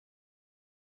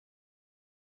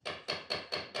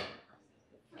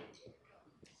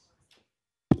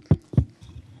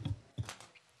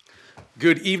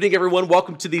Good evening, everyone.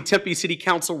 Welcome to the Tempe City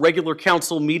Council regular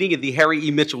council meeting at the Harry E.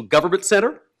 Mitchell Government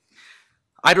Center.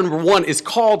 Item number 1 is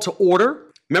called to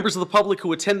order. Members of the public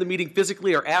who attend the meeting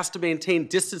physically are asked to maintain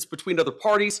distance between other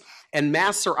parties, and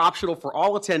masks are optional for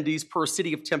all attendees per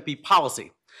City of Tempe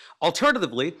policy.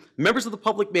 Alternatively, members of the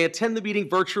public may attend the meeting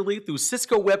virtually through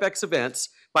Cisco WebEx events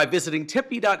by visiting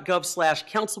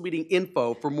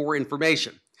tempe.gov/councilmeetinginfo for more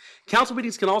information. Council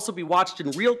meetings can also be watched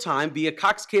in real time via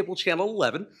Cox Cable Channel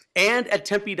 11 and at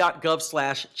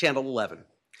tempe.gov/channel 11.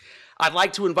 I'd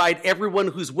like to invite everyone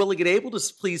who's willing and able to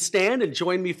please stand and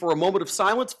join me for a moment of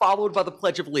silence, followed by the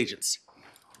Pledge of Allegiance.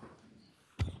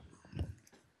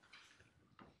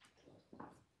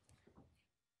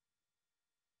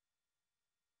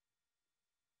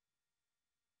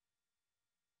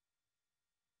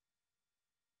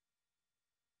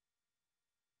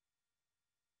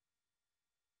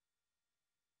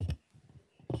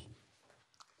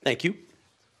 Thank you.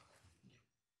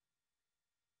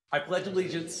 I pledge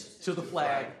allegiance to the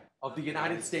flag of the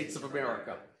United States of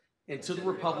America and to the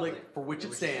republic for which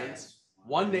it stands,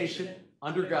 one nation,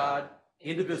 under God,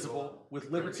 indivisible,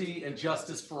 with liberty and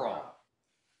justice for all.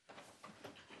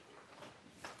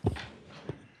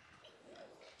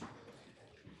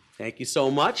 Thank you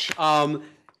so much.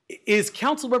 Is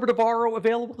Councilmember Navarro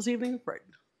available this evening? Right.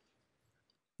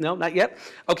 No, not yet?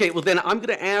 Okay, well then I'm going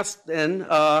to ask then,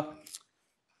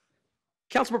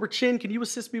 Councilmember Chin, can you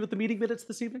assist me with the meeting minutes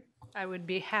this evening? I would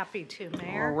be happy to,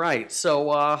 Mayor. All right, so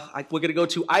we're going to go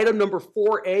to item number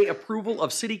 4A, approval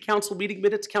of City Council meeting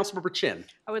minutes. Councilmember Chin.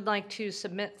 I would like to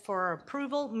submit for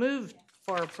approval, move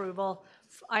for approval,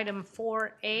 item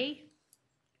 4A,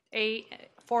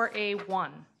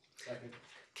 4A1. Second.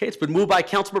 Okay, it's been moved by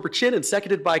Councilmember Chin and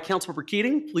seconded by Councilmember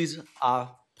Keating. Please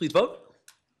vote.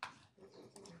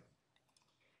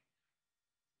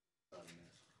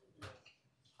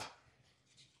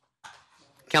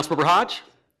 Councilmember Hodge?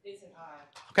 It's an aye.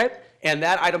 Okay, and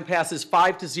that item passes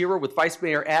 5-0 with Vice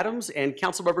Mayor Adams and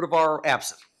Councilmember Navarro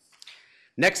absent.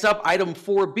 Next up, item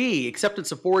 4B, acceptance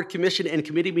of board, commission, and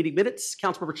committee meeting minutes.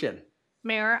 Councilmember Chin.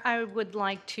 Mayor, I would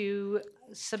like to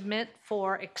submit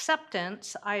for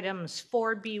acceptance items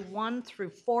 4B1 through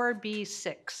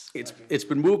 4B6. It's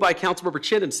been moved by Councilmember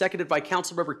Chin and seconded by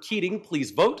Councilmember Keating.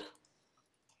 Please vote.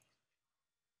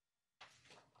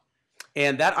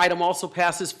 And that item also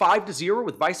passes 5-0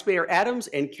 with Vice Mayor Adams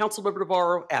and Councilmember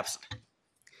Navarro absent.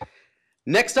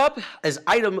 Next up is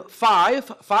item 5.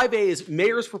 5A is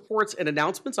Mayor's Reports and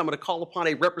Announcements. I'm going to call upon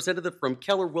a representative from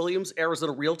Keller Williams,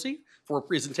 Arizona Realty for a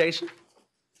presentation.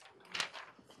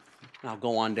 I'll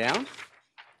go on down.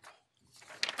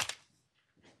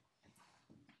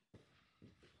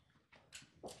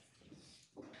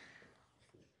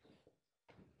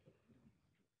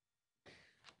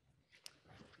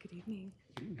 Good evening.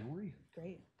 Good evening. How are you?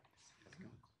 Great.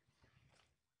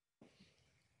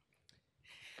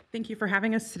 Thank you for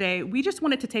having us today. We just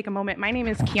wanted to take a moment. My name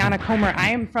is Kiana Comer. I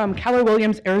am from Keller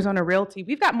Williams, Arizona Realty.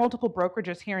 We've got multiple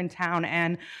brokerages here in town,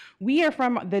 and we are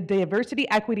from the Diversity,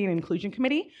 Equity, and Inclusion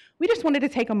Committee. We just wanted to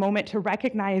take a moment to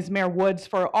recognize Mayor Woods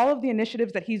for all of the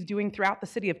initiatives that he's doing throughout the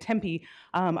city of Tempe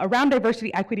around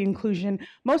diversity, equity, inclusion,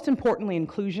 most importantly,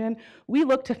 inclusion. We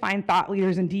look to find thought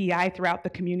leaders in DEI throughout the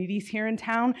communities here in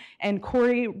town. And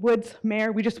Corey Woods,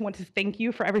 Mayor, we just want to thank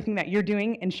you for everything that you're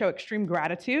doing and show extreme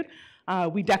gratitude.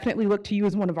 We definitely look to you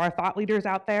as one of our thought leaders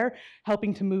out there,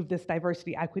 helping to move this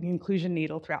diversity, equity, inclusion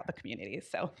needle throughout the communities.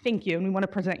 So thank you, and we want to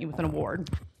present you with an award.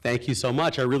 Thank you so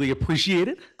much. I really appreciate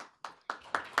it.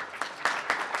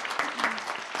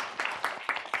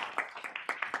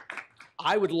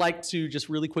 I would like to just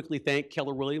really quickly thank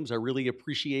Keller Williams. I really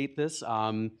appreciate this.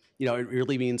 You know, it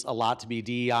really means a lot to me.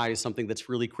 DEI is something that's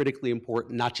really critically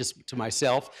important, not just to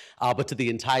myself, but to the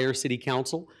entire city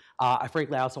council. I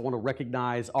frankly also want to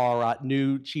recognize our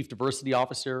new Chief Diversity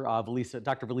Officer,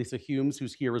 Dr. Valisa Humes,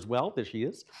 who's here as well. There she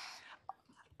is.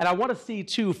 And I want to see,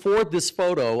 too, for this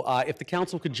photo, if the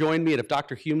council could join me and if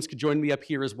Dr. Humes could join me up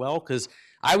here as well, because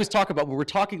I always talk about, when we're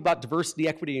talking about diversity,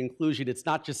 equity, and inclusion, it's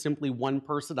not just simply one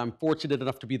person. I'm fortunate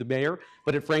enough to be the mayor,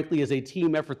 but it frankly is a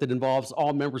team effort that involves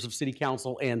all members of city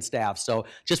council and staff. So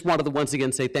just wanted to once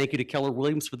again say thank you to Keller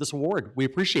Williams for this award. We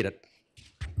appreciate it.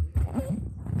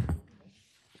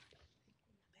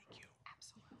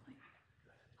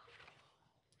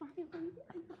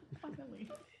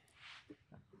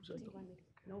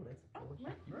 No, that's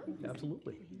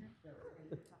absolutely.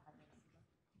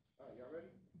 All right, y'all ready?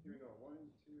 Here we go. 1,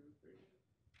 2, 3.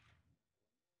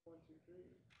 1, 2, 3.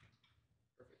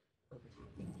 Perfect.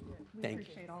 We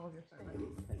appreciate all of your service.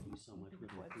 Thank you so much. We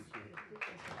really appreciate it.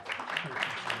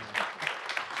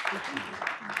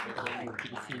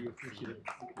 Good to see you. Appreciate it.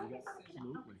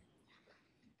 Absolutely.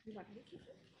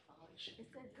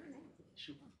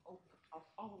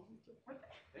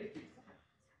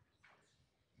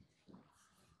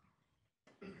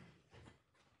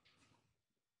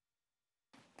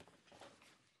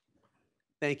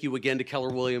 Thank you again to Keller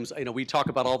Williams. I know we talk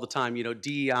about all the time,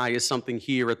 DEI is something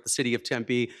here at the city of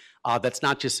Tempe that's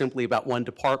not just simply about one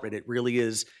department. It really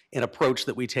is an approach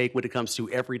that we take when it comes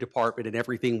to every department and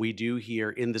everything we do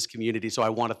here in this community. So I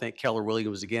want to thank Keller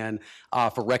Williams again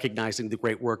for recognizing the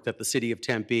great work that the city of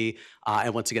Tempe,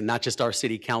 and once again, not just our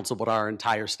city council, but our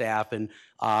entire staff and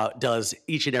does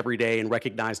each and every day, and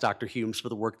recognize Dr. Humes for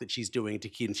the work that she's doing to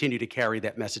continue to carry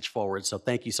that message forward. So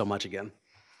thank you so much again.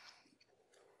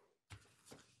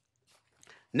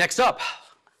 Next up,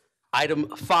 item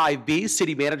 5B,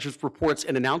 City Manager's Reports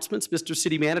and Announcements. Mr.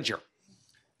 City Manager.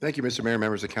 Thank you, Mr. Mayor,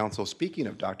 members of council. Speaking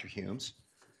of Dr. Humes,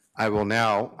 I will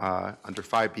now, under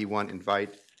 5B1,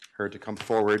 invite her to come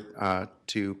forward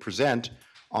to present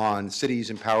on Cities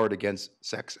Empowered Against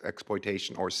Sex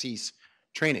Exploitation, or CEASE,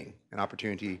 training, an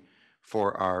opportunity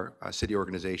for our city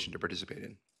organization to participate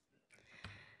in.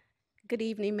 Good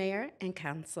evening, Mayor and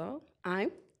Council.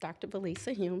 I'm Dr.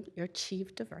 Belisa Hume, your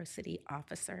Chief Diversity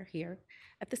Officer here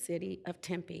at the City of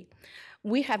Tempe.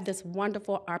 We have this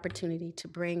wonderful opportunity to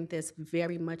bring this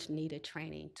very much needed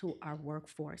training to our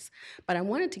workforce. But I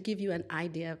wanted to give you an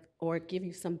idea or give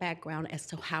you some background as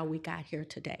to how we got here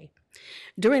today.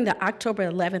 During the October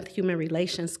 11th Human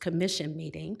Relations Commission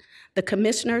meeting, the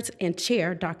commissioners and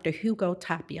chair, Dr. Hugo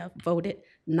Tapia, voted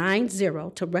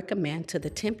 9-0 to recommend to the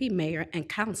Tempe Mayor and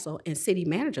Council and City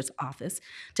Manager's Office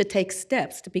to take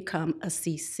steps to become a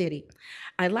CEASE city.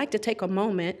 I'd like to take a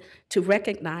moment to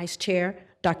recognize Chair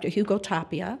Dr. Hugo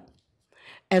Tapia,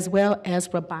 as well as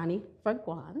Rabani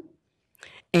Verguan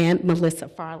and Melissa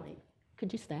Farley.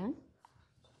 Could you stand,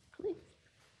 please?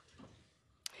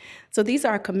 So these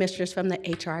are our commissioners from the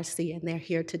HRC, and they're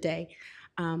here today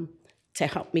to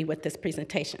help me with this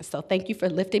presentation. So thank you for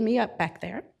lifting me up back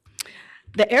there.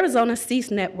 The Arizona CEASE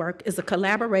Network is a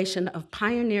collaboration of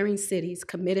pioneering cities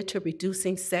committed to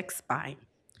reducing sex spying.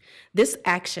 This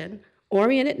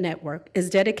action-oriented network is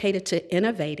dedicated to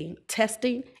innovating,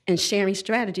 testing, and sharing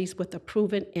strategies with a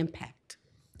proven impact.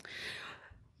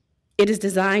 It is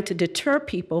designed to deter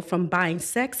people from buying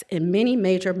sex in many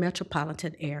major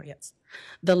metropolitan areas.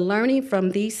 The learning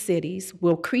from these cities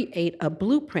will create a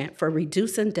blueprint for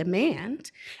reducing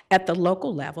demand at the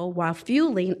local level while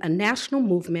fueling a national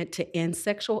movement to end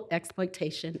sexual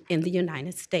exploitation in the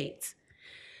United States.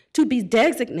 To be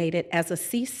designated as a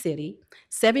CEASE city,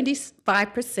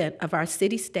 75% of our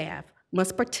city staff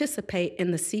must participate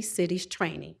in the CEASE cities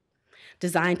training,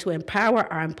 designed to empower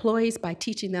our employees by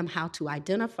teaching them how to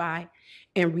identify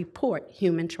and report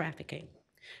human trafficking.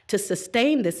 To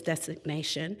sustain this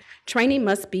designation, training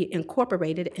must be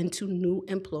incorporated into new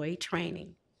employee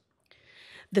training.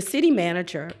 The city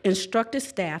manager instructed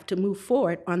staff to move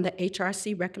forward on the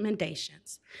HRC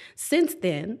recommendations. Since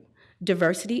then,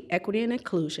 diversity, equity, and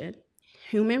inclusion,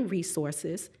 human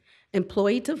resources,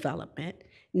 employee development,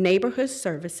 neighborhood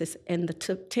services, and the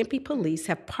Tempe Police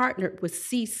have partnered with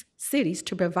CEASE cities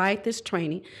to provide this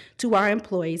training to our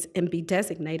employees and be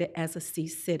designated as a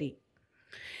CEASE city.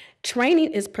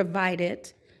 Training is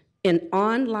provided in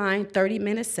online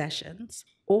 30-minute sessions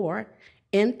or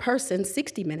in-person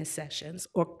 60-minute sessions,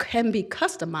 or can be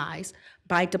customized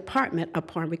by department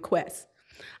upon request.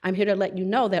 I'm here to let you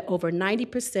know that over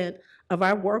 90% of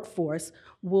our workforce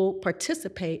will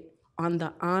participate on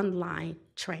the online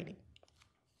training.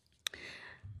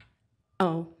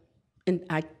 Oh, and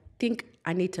I think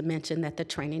I need to mention that the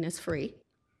training is free.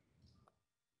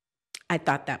 I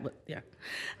thought that would, yeah,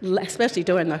 especially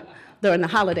during the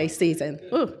holiday season.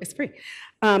 Ooh, it's free.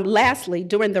 Lastly,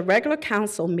 during the regular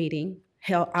council meeting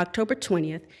held October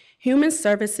 20th, Human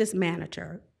Services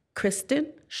Manager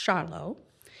Kristen Charlo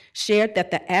shared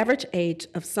that the average age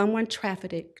of someone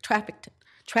trafficked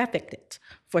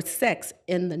for sex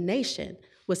in the nation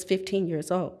was 15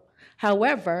 years old.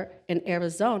 However, in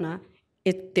Arizona,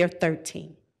 they're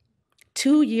 13,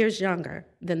 2 years younger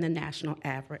than the national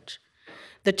average.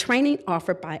 The training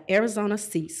offered by Arizona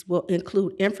CEASE will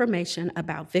include information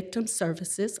about victim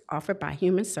services offered by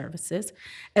Human Services,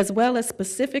 as well as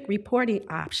specific reporting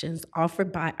options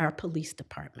offered by our police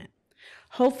department.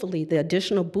 Hopefully, the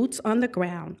additional boots on the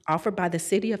ground offered by the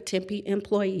City of Tempe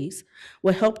employees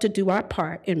will help to do our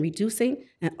part in reducing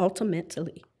and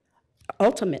ultimately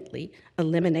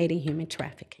eliminating human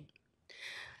trafficking.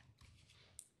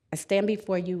 I stand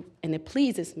before you, and it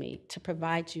pleases me to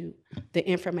provide you the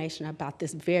information about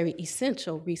this very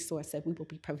essential resource that we will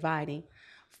be providing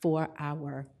for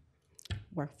our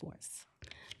workforce.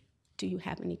 Do you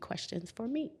have any questions for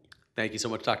me? Thank you so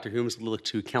much, Dr. Humes. We'll look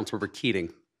to Councilmember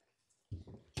Keating.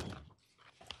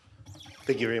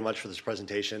 Thank you very much for this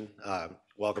presentation.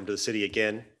 Welcome to the city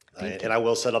again. And I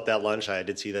will set up that lunch. I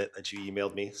did see that you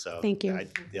emailed me, so. Thank you.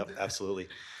 Yep, absolutely.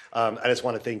 I just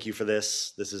want to thank you for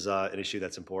this. This is an issue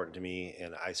that's important to me,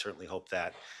 and I certainly hope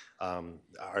that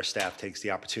our staff takes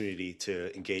the opportunity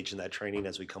to engage in that training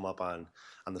as we come up on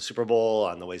the Super Bowl,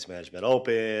 on the Waste Management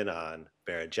Open, on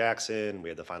Barrett-Jackson. We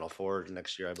have the Final Four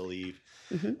next year, I believe.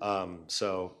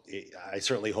 I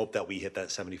certainly hope that we hit that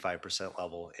 75%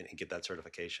 level and get that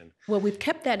certification. Well, we've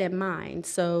kept that in mind,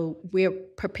 so we're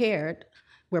prepared.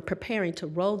 We're preparing to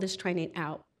roll this training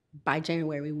out by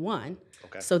January 1,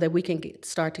 so that we can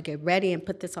start to get ready and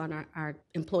put this on our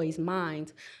employees'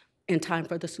 minds in time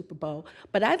for the Super Bowl.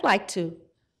 But I'd like to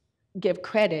give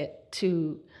credit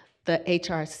to the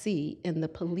HRC and the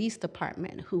police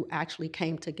department who actually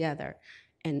came together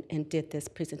and did this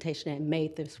presentation and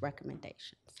made this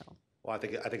recommendation. So. Well, I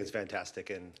think it's fantastic,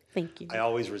 and Thank you. I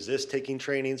always resist taking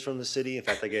trainings from the city. In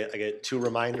fact, I get 2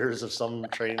 reminders of some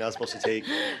training I was supposed to take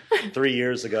 3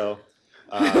 years ago.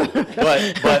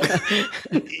 But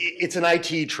it's an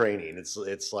IT training.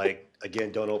 It's like,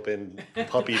 again, don't open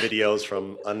puppy videos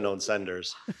from unknown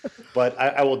senders. But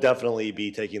I will definitely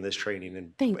be taking this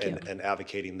training and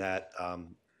advocating that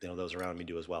those around me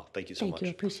do as well. Thank you so much. Thank you.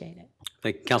 Appreciate it.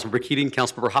 Thank you, Councilmember Keating.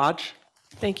 Councilmember Hodge.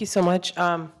 Thank you so much.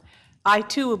 I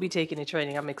too will be taking the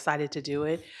training. I'm excited to do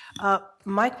it.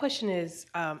 My question is,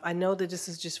 I know that this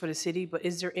is just for the city, but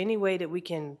is there any way that we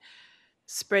can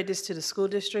spread this to the school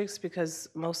districts? Because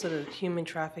most of the human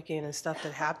trafficking and stuff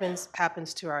that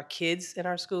happens to our kids in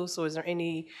our schools. So is there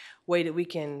any way that we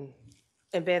can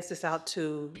advance this out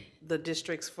to the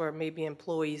districts for maybe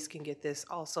employees can get this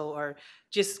also, or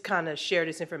just kind of share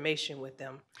this information with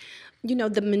them? You know,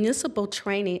 the municipal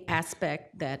training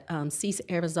aspect that CEAS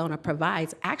Arizona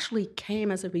provides actually came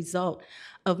as a result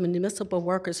of municipal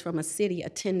workers from a city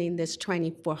attending this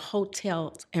training for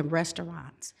hotels and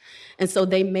restaurants. And so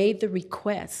they made the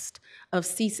request of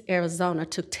CEAS Arizona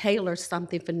to tailor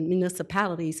something for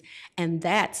municipalities, and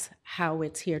that's how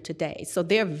it's here today. So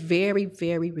they're very,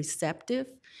 very receptive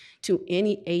to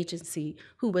any agency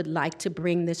who would like to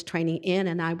bring this training in,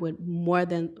 and I would more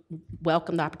than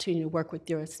welcome the opportunity to work with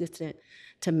your assistant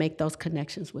to make those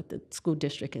connections with the school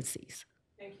district and CEAS.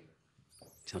 Thank you.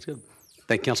 Sounds good.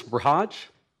 Thank you, Councilmember Hodge.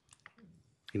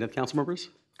 Any other council members?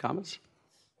 Comments?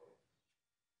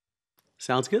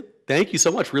 Sounds good. Thank you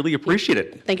so much. Really appreciate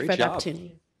it. Thank you Great for the job.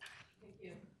 opportunity.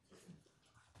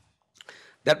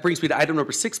 That brings me to item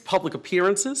number 6, public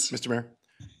appearances. Mr. Mayor,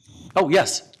 Oh,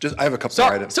 yes. I have a couple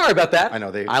of items. Sorry about that. I know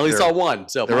I only they're- saw one.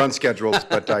 So They're unscheduled,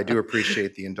 but I do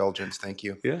appreciate the indulgence. Thank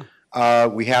you. Yeah.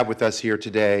 We have with us here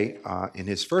today, in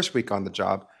his first week on the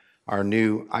job, our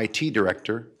new IT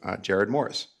director, Jared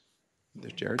Morris.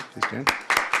 There's Jared. Please stand.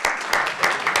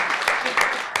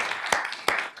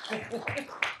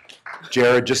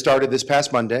 Jared just started this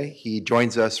past Monday. He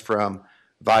joins us from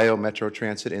Vio Metro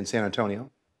Transit in San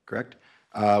Antonio, correct?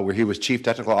 Where he was Chief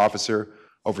Technical Officer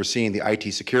overseeing the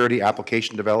IT security,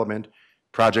 application development,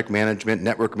 project management,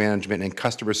 network management, and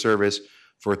customer service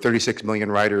for 36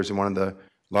 million riders in one of the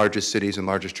largest cities and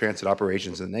largest transit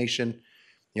operations in the nation.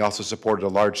 He also supported a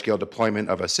large-scale deployment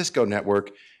of a Cisco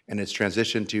network and its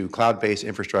transition to cloud-based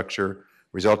infrastructure,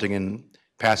 resulting in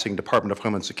passing Department of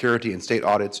Homeland Security and state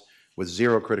audits with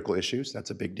 0 critical issues.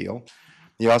 That's a big deal.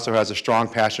 He also has a strong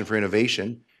passion for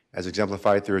innovation, as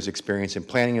exemplified through his experience in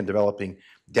planning and developing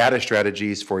data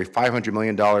strategies for a $500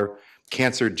 million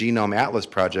Cancer Genome Atlas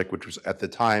project, which was at the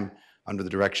time under the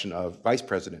direction of Vice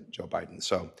President Joe Biden.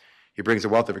 So he brings a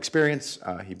wealth of experience.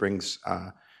 He brings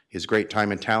his great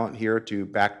time and talent here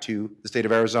back to the state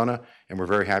of Arizona, and we're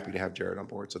very happy to have Jared on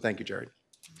board. So thank you, Jared.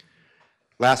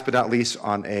 Last but not least,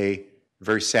 on a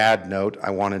very sad note, I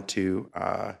wanted to,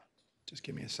 just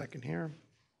give me a second here.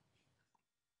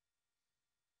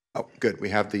 Oh, good, we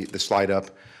have the slide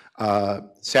up.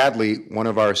 Sadly, one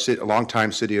of our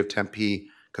longtime City of Tempe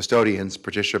custodians,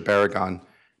 Patricia Barragan,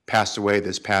 passed away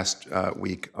this past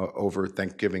week over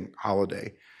Thanksgiving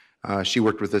holiday. She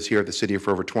worked with us here at the city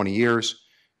for over 20 years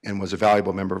and was a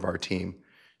valuable member of our team.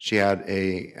 She had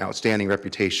an outstanding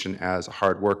reputation as a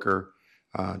hard worker,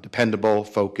 dependable,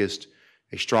 focused,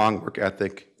 a strong work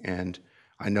ethic, and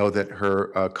I know that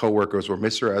her coworkers will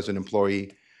miss her as an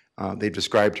employee. They've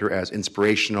described her as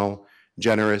inspirational,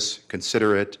 generous,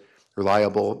 considerate,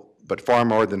 reliable, but far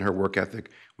more than her work ethic,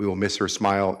 we will miss her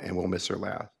smile and we'll miss her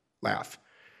laugh.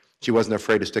 She wasn't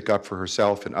afraid to stick up for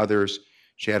herself and others.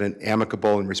 She had an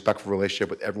amicable and respectful relationship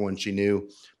with everyone she knew,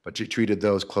 but she treated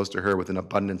those close to her with an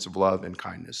abundance of love and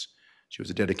kindness. She was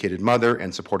a dedicated mother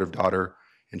and supportive daughter,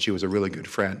 and she was a really good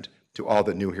friend. to all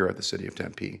that knew her at the City of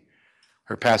Tempe.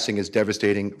 Her passing is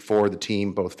devastating for the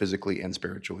team, both physically and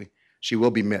spiritually. She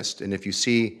will be missed, and if you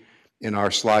see in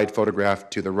our slide photograph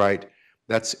to the right,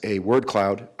 that's a word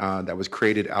cloud that was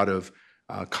created out of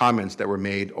comments that were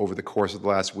made over the course of the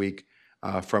last week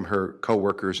from her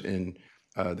coworkers in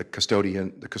the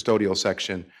custodial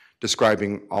section,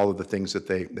 describing all of the things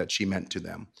that she meant to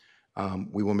them.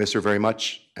 We will miss her very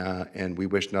much, and we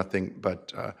wish nothing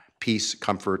but peace,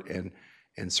 comfort,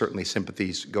 and certainly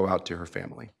sympathies go out to her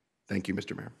family. Thank you,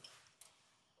 Mr. Mayor.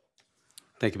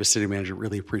 Thank you, Mr. City Manager.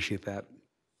 Really appreciate that.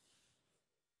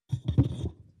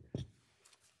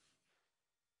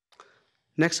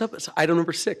 Next up is item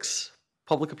number 6,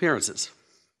 public appearances.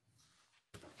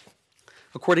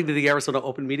 According to the Arizona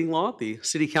Open Meeting Law, the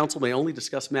City Council may only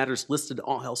discuss matters listed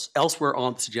elsewhere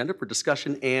on this agenda for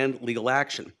discussion and legal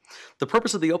action. The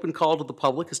purpose of the open call to the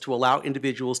public is to allow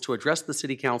individuals to address the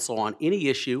City Council on any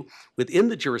issue within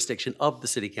the jurisdiction of the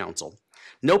City Council.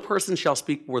 No person shall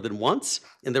speak more than once,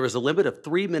 and there is a limit of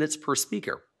 3 minutes per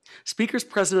speaker. Speakers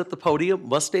present at the podium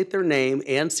must state their name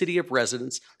and city of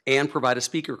residence and provide a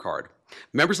speaker card.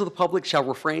 Members of the public shall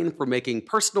refrain from making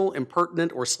personal,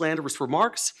 impertinent, or slanderous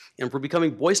remarks and from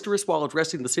becoming boisterous while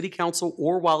addressing the City Council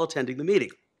or while attending the meeting.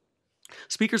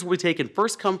 Speakers will be taken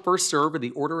first come, first serve in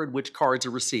the order in which cards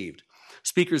are received.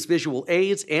 Speakers' visual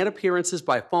aids and appearances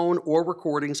by phone or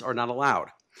recordings are not allowed.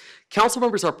 Council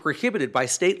members are prohibited by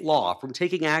state law from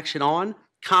taking action on,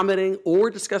 commenting, or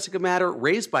discussing a matter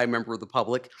raised by a member of the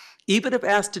public, even if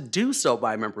asked to do so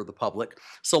by a member of the public,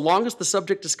 so long as the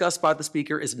subject discussed by the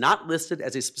speaker is not listed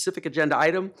as a specific agenda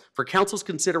item for council's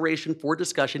consideration for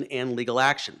discussion and legal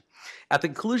action. At the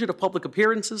conclusion of public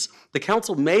appearances, the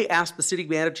council may ask the city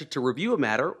manager to review a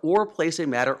matter or place a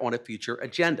matter on a future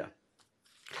agenda.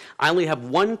 I only have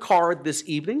one card this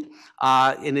evening,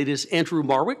 and it is Andrew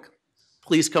Marwick.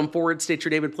 Please come forward, state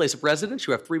your name and place of residence.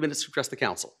 You have 3 minutes to address the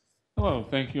council. Hello,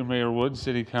 thank you, Mayor Wood,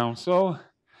 City Council.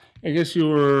 I guess you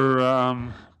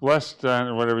were blessed,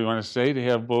 or whatever you want to say, to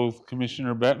have both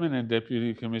Commissioner Bettman and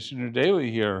Deputy Commissioner Daley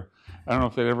here. I don't know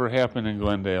if that ever happened in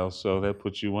Glendale, so that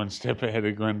puts you one step ahead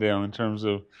of Glendale in terms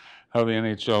of how the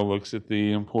NHL looks at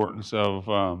the importance of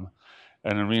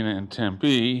an arena in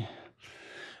Tempe.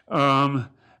 I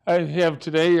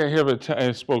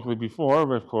spoke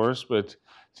before, of course, but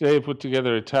today I put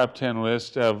together a top 10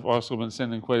 list. I've also been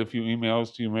sending quite a few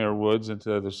emails to you, Mayor Woods, and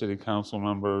to other city council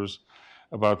members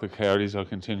about the Coyotes. I'll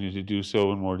continue to do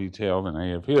so in more detail than I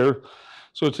have here.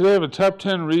 So today I have a top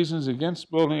 10 reasons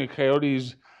against building a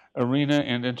Coyotes arena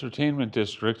and entertainment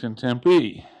district in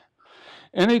Tempe.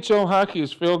 NHL hockey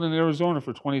has failed in Arizona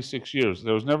for 26 years.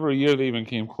 There was never a year they even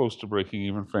came close to breaking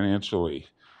even financially.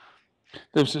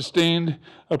 They've sustained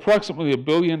approximately $1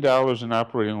 billion in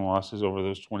operating losses over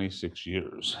those 26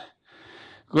 years.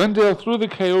 Glendale threw the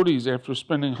Coyotes after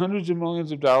spending hundreds of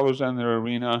millions of dollars on their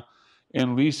arena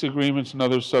and lease agreements and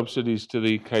other subsidies to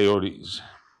the Coyotes.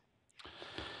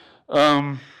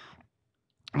 The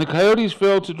Coyotes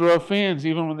failed to draw fans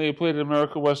even when they played at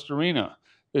America West Arena.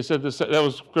 They said that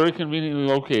was very conveniently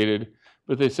located,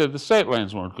 but they said the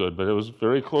sightlines weren't good, but it was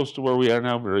very close to where we are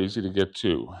now, very easy to get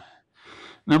to.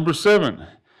 Number 7,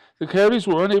 the Coyotes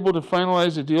were unable to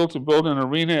finalize a deal to build an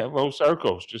arena at Los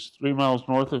Arcos, just 3 miles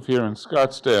north of here in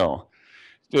Scottsdale.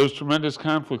 There was tremendous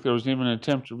conflict. There was even an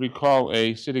attempt to recall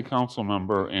a city council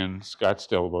member in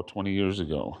Scottsdale about 20 years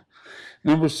ago.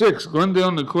 Number 6,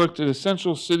 Glendale neglected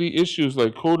essential city issues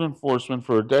like code enforcement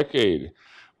for a decade,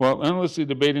 while endlessly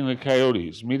debating the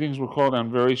Coyotes. Meetings were called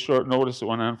on very short notice that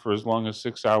went on for as long as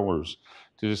 6 hours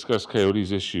to discuss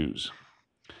Coyotes issues.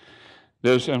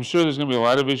 I'm sure there's going to be a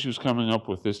lot of issues coming up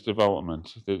with this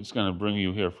development that's going to bring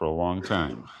you here for a long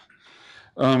time.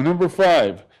 Number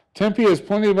 5, Tempe has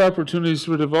plenty of opportunities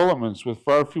for developments with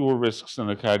far fewer risks than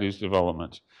the Coyotes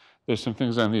development. There's some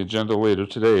things on the agenda later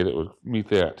today that would meet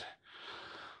that.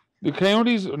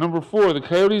 Number 4, the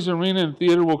Coyotes Arena and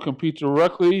Theater will compete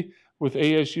directly with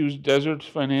ASU's Desert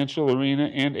Financial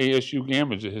Arena and ASU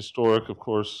Gambit, a historic, of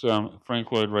course,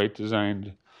 Frank Lloyd Wright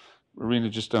designed arena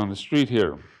just down the street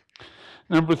here.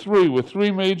 Number 3, with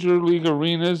 3 major league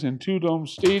arenas and 2 dome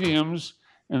stadiums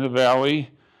in the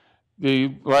valley,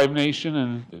 the Live Nation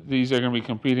and these are going to be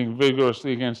competing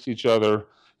vigorously against each other.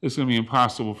 It's going to be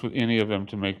impossible for any of them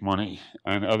to make money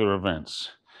on other events.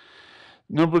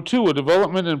 Number 2, a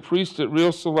development in Priest at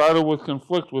Rio Salado would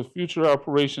conflict with future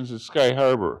operations at Sky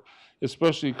Harbor,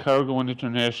 especially cargo and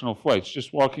international flights.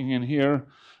 Just walking in here,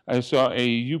 I saw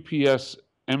a UPS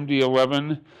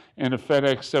MD-11 and a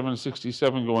FedEx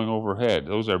 767 going overhead.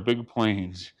 Those are big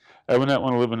planes. I would not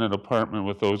want to live in an apartment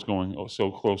with those going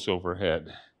so close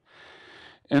overhead.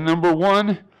 And number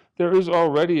 1, there is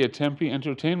already a Tempe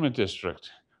Entertainment District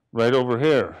right over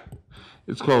here.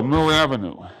 It's called Mill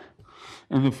Avenue.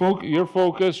 And your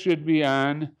focus should be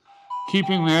on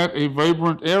keeping that a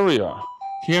vibrant area,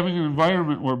 having an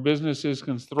environment where businesses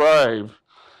can thrive,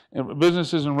 and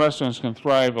businesses and restaurants can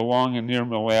thrive along and near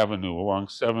Mill Avenue, along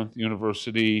 7th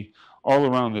University, all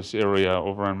around this area,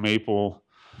 over on Maple.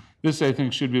 This, I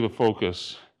think, should be the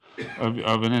focus of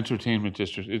an entertainment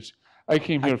district. I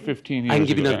came here 15 years ago. I can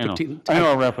give you another 15. I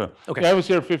know, I'll wrap up. Okay. Yeah, I was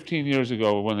here 15 years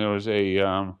ago when there was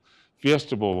a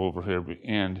Fiesta Bowl over here,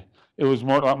 and it was a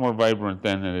lot more vibrant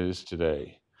then than it is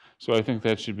today. So I think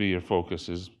that should be your focus,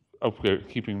 is up there,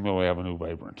 keeping Mill Avenue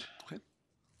vibrant. Okay.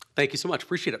 Thank you so much.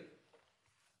 Appreciate it.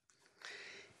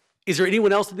 Is there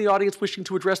anyone else in the audience wishing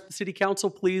to address the City Council?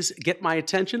 Please get my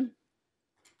attention.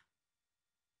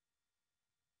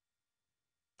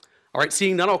 All right,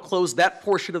 seeing none, I'll close that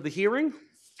portion of the hearing.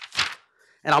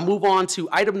 And I'll move on to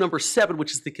item number 7,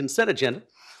 which is the consent agenda.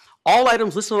 All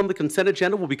items listed on the consent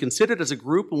agenda will be considered as a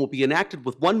group and will be enacted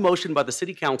with one motion by the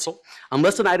City Council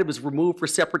unless an item is removed for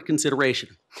separate consideration.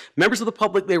 Members of the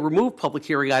public may remove public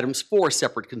hearing items for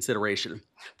separate consideration.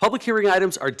 Public hearing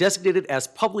items are designated as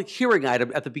public hearing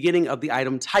item at the beginning of the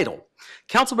item title.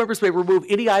 Council members may remove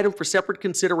any item for separate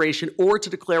consideration or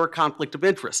to declare a conflict of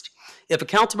interest. If a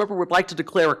council member would like to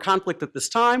declare a conflict at this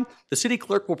time, the city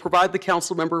clerk will provide the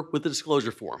council member with a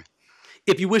disclosure form.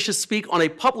 If you wish to speak on a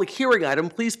public hearing item,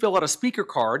 please fill out a speaker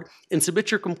card and submit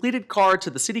your completed card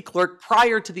to the city clerk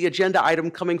prior to the agenda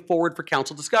item coming forward for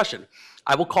council discussion.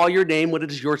 I will call your name when it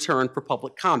is your turn for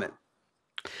public comment.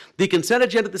 The consent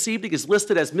agenda this evening is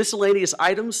listed as miscellaneous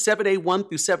items 7A1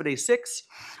 through 7A6,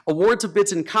 awards of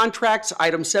bids and contracts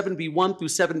items 7B1 through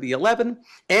 7B11,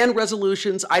 and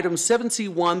resolutions items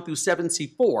 7C1 through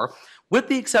 7C4, with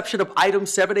the exception of item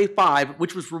 7A5,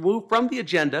 which was removed from the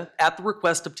agenda at the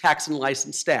request of tax and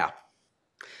license staff.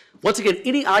 Once again,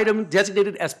 any item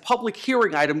designated as public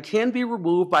hearing item can be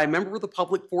removed by a member of the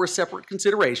public for separate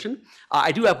consideration.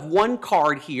 I do have one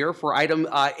card here for item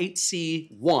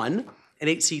 8C1 and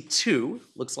 8C2,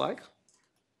 looks like.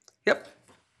 Yep.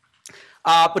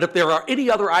 But if there are any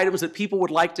other items that people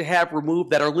would like to have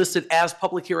removed that are listed as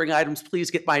public hearing items,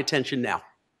 please get my attention now.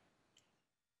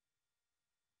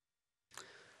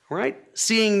 All right,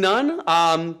 seeing none,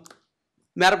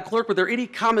 Madam Clerk, were there any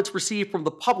comments received from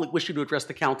the public wishing to address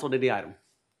the council on any item?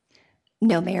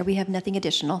 No, Mayor, we have nothing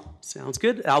additional. Sounds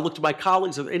good. I'll look to my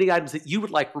colleagues. Are there any items that you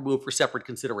would like removed for separate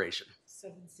consideration?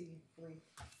 7C3.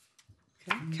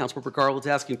 Okay. Councilmember Garland's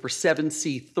asking for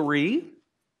 7C3.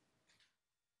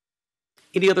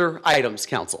 Any other items,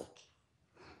 council?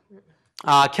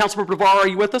 Councilmember Navarro, are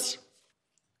you with us?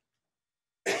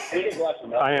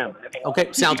 I am.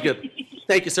 Okay, sounds good.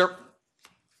 Thank you, sir.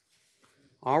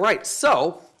 All right,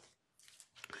 so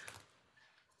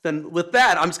then with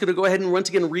that, I'm just going to go ahead and once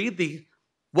again read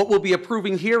what we'll be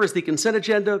approving here is the consent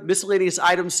agenda, miscellaneous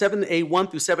items 7A1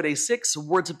 through 7A6,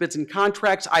 awards of bids and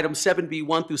contracts, items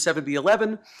 7B1 through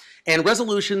 7B11, and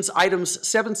resolutions, items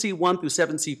 7C1 through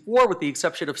 7C4, with the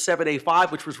exception of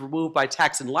 7A5, which was removed by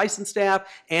tax and license staff,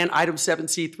 and item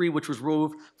 7C3, which was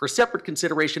removed for separate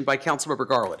consideration by Councilmember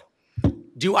Garland.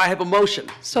 Do I have a motion?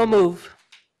 So move.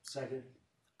 Second.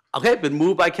 Okay, been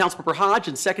moved by Councilmember Hodge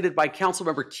and seconded by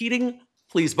Councilmember Keating.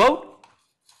 Please vote.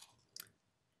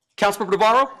 Councilmember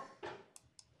Navarro?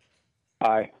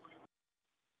 Aye.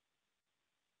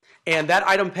 And that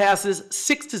item passes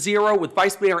 6-0 with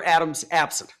Vice Mayor Adams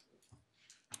absent.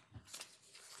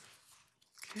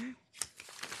 Okay.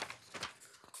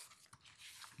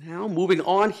 Now moving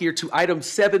on here to item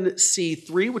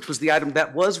 7C3, which was the item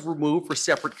that was removed for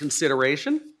separate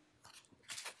consideration.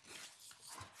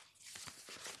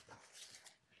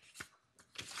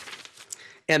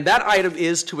 And that item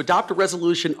is to adopt a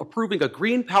resolution approving a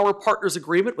Green Power Partners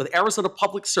Agreement with Arizona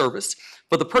Public Service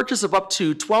for the purchase of up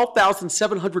to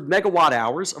 12,700 megawatt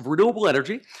hours of renewable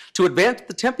energy to advance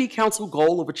the Tempe Council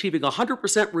goal of achieving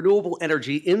 100% renewable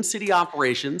energy in city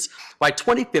operations by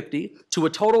 2050 to a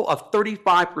total of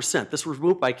 35%. This was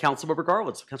moved by Councilmember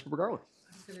Garland. So Councilmember Garland.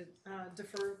 I'm going to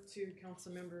defer to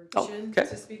Councilmember Chin okay.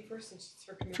 to speak first, since it's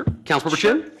her committee. Sure. Councilmember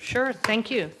Chin? Sure, thank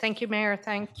you. Thank you, Mayor.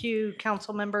 Thank you,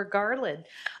 Councilmember Garland.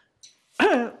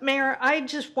 Mayor, I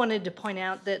just wanted to point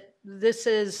out that this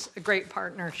is a great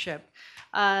partnership.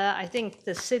 I think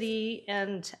the city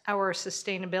and our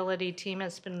sustainability team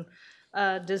has been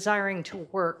desiring to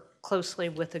work closely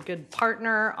with a good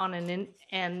partner on an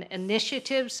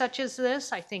initiative such as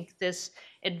this. I think this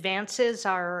advances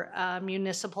our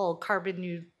municipal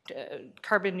carbon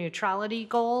neutrality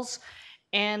goals,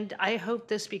 and I hope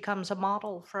this becomes a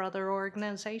model for other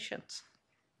organizations.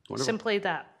 Wonderful. Simply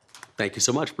that. Thank you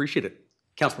so much. Appreciate it.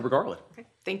 Councilmember Garland. Okay,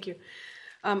 thank you.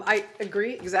 I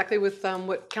agree exactly with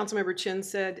what Councilmember Chin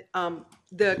said.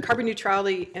 The carbon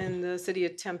neutrality in the city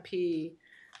of Tempe,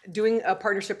 doing a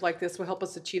partnership like this will help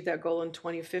us achieve that goal in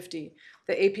 2050.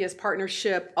 The APS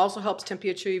partnership also helps Tempe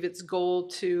achieve its goal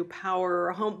to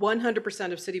power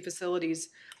 100% of city facilities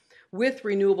with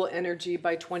renewable energy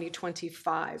by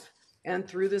 2025. And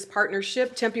through this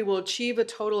partnership, Tempe will achieve a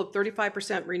total of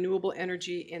 35% renewable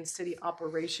energy in city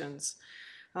operations.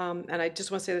 And I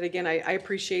just want to say that again, I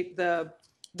appreciate the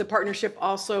partnership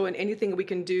also, and anything we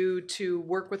can do to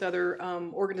work with other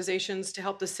organizations to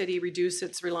help the city reduce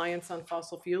its reliance on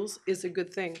fossil fuels is a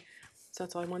good thing. So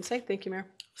that's all I want to say. Thank you, Mayor.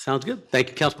 Sounds good. Thank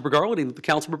you, Councilmember Garland. Any of the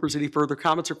council members, any further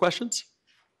comments or questions?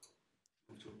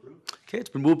 Okay, it's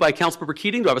been moved by Councilmember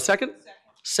Keating. Do I have a second?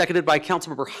 Seconded by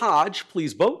Councilmember Hodge.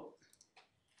 Please vote.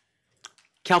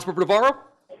 Councilmember Navarro?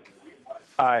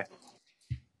 Aye.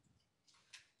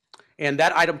 And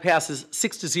that item passes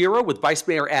 6-0 with Vice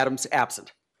Mayor Adams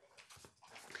absent.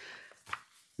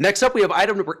 Next up, we have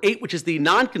item number 8, which is the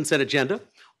non-consent agenda.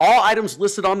 All items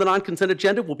listed on the non-consent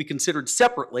agenda will be considered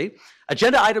separately.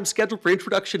 Agenda items scheduled for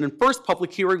introduction and first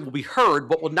public hearing will be heard,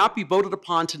 but will not be voted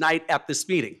upon tonight at this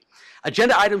meeting.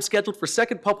 Agenda items scheduled for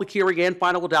second public hearing and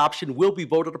final adoption will be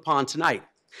voted upon tonight.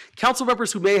 Council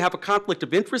members who may have a conflict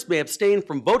of interest may abstain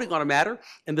from voting on a matter,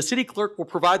 and the city clerk will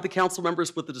provide the council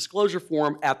members with the disclosure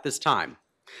form at this time.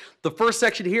 The first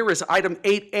section here is item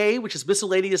 8A, which is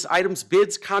miscellaneous items,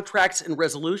 bids, contracts, and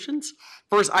resolutions.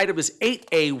 First item is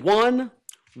 8A1,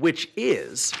 which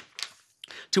is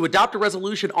to adopt a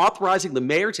resolution authorizing the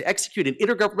mayor to execute an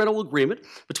intergovernmental agreement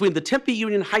between the Tempe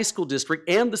Union High School District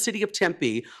and the city of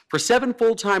Tempe for 7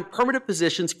 full-time permanent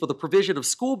positions for the provision of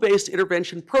school-based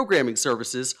intervention programming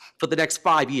services for the next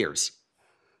 5 years.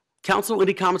 Council,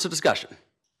 any comments or discussion?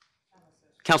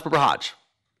 Councilmember Hodge.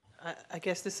 I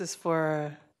guess this is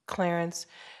for Clarence.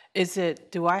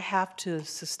 Do I have to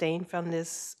sustain from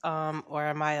this, or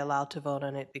am I allowed to vote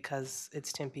on it because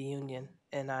it's Tempe Union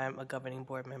and I'm a governing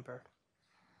board member?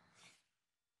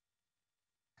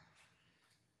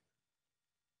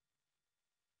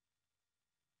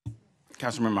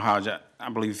 Councilmember Hodge, I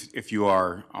believe if you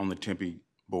are on the Tempe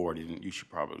board, you should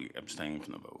probably abstain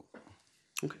from the vote.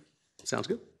 Okay, sounds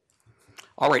good.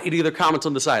 All right, any other comments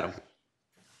on this item?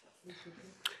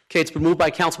 Okay, it's been moved by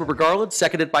Councilmember Garland,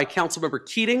 seconded by Councilmember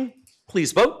Keating.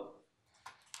 Please vote.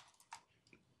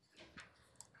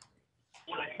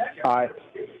 Aye.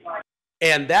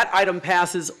 And that item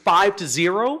passes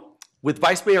 5-0 with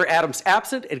Vice Mayor Adams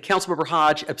absent and Councilmember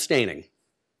Hodge abstaining.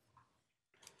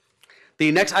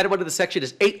 The next item under the section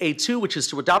is 8A2, which is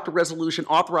to adopt a resolution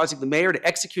authorizing the mayor to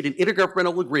execute an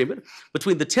intergovernmental agreement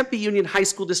between the Tempe Union High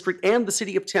School District and the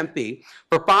city of Tempe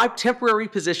for 5 temporary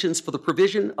positions for the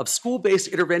provision of school-based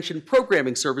intervention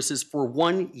programming services for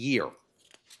 1 year.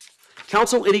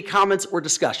 Council, any comments or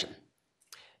discussion?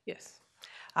 Yes.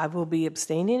 I will be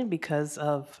abstaining because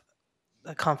of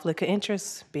a conflict of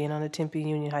interest being on the Tempe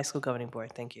Union High School Governing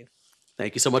Board. Thank you.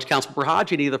 Thank you so much, Councilmember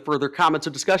Hodge. Any other further comments or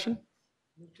discussion?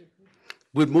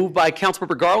 Would moved by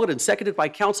Councilmember Garland and seconded by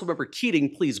Councilmember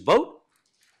Keating. Please vote.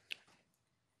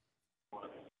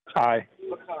 Aye.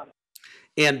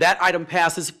 And that item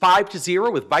passes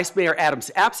 5-0 with Vice Mayor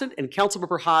Adams absent and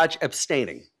Councilmember Hodge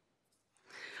abstaining.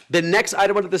 The next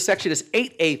item under this section is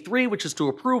 8A3, which is to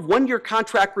approve 1-year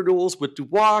contract renewals with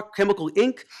Dubois Chemical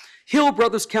Inc., Hill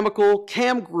Brothers Chemical,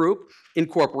 CAM Group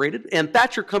Incorporated, and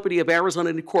Thatcher Company of Arizona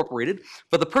Incorporated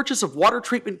for the purchase of water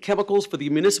treatment chemicals for the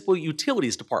Municipal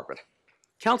Utilities Department.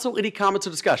 Council, any comments or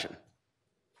discussion?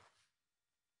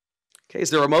 Okay,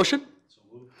 is there a motion?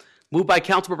 Moved by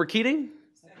Councilmember Keating,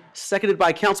 seconded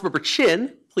by Councilmember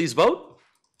Chin. Please vote.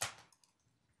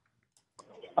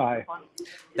 Aye.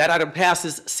 That item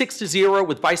passes 6-0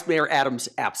 with Vice Mayor Adams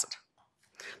absent.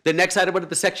 The next item under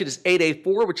the section is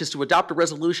 8A4, which is to adopt a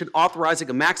resolution authorizing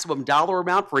a maximum dollar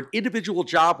amount for an individual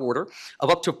job order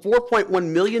of up to $4.1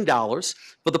 million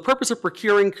for the purpose of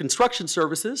procuring construction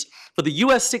services for the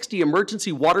US 60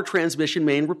 Emergency Water Transmission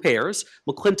Main Repairs,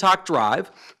 McClintock Drive,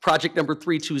 project number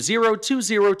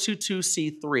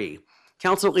 320-2022C3.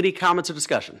 Council, any comments or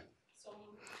discussion?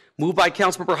 Moved by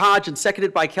Councilmember Hodge and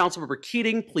seconded by Councilmember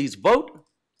Keating. Please vote.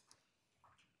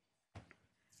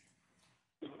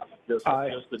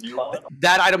 Aye.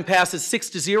 That item passes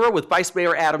 6-0 with Vice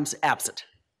Mayor Adams absent.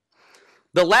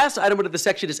 The last item under the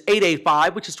section is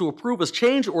 8A5, which is to approve a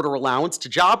change order allowance to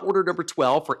job order number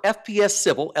 12 for FPS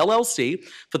Civil, LLC,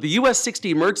 for the US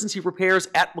 60 emergency repairs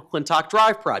at McClintock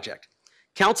Drive project.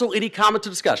 Council, any comment or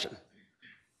discussion?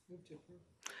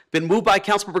 Been moved by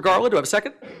Councilmember Garland. Do I have a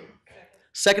second?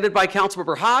 Seconded by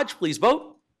Councilmember Hodge. Please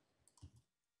vote.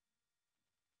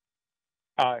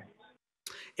 Aye.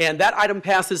 And that item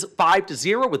passes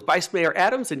 5-0 with Vice Mayor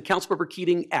Adams and Councilmember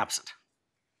Keating absent.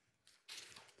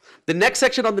 The next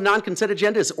section on the non-consent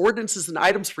agenda is ordinances and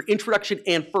items for introduction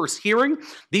and first hearing.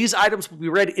 These items will be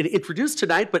read and introduced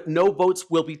tonight, but no votes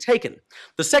will be taken.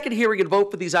 The second hearing and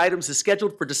vote for these items is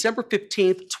scheduled for December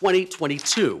 15th,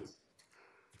 2022.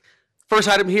 First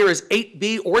item here is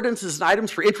 8B, ordinances and items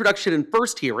for introduction and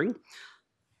first hearing.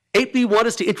 8B1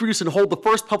 is to introduce and hold the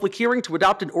first public hearing to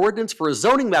adopt an ordinance for a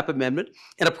zoning map amendment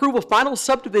and approve a final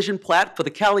subdivision plat for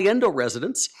the Caliendo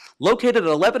residence located at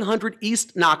 1100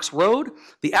 East Knox Road.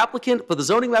 The applicant for the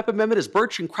zoning map amendment is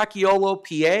Birch and Cracchiolo,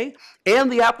 PA, and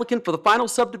the applicant for the final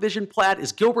subdivision plat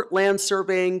is Gilbert Land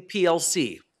Surveying,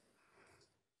 PLC.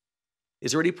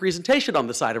 Is there any presentation on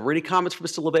this item or any comments from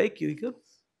Mr. LeBake? You good?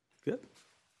 Good.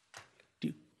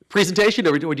 Presentation,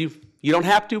 or do you don't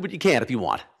have to, but you can if you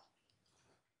want.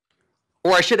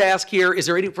 Or I should ask here, is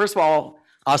there any, first of all,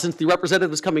 since the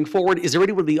representative is coming forward, is there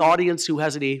anyone in the audience who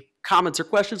has any comments or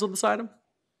questions on this item?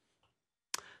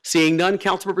 Seeing none,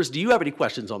 council members, do you have any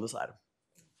questions on this item?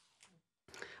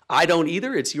 I don't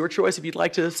either. It's your choice if you'd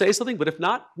like to say something, but if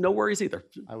not, no worries either.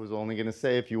 I was only going to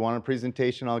say, if you want a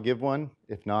presentation, I'll give one.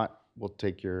 If not, we'll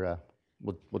take your,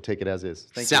 we'll take it as is.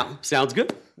 Thank you. Sounds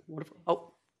good. Wonderful.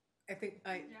 Oh. I think,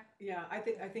 I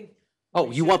think. Oh,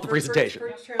 you want the for presentation?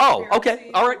 Oh,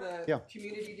 okay, all right. The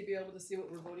community to be able to see what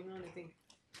we're voting on, I think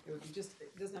it would be just,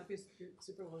 it doesn't have to be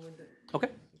super long-winded. Okay.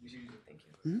 Thank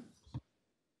you.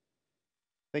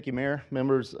 Thank you, Mayor.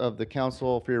 Members of the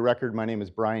council, for your record, my name is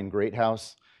Brian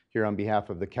Greathouse, here on behalf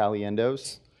of the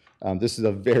Caliendos. This is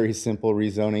a very simple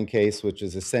rezoning case, which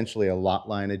is essentially a lot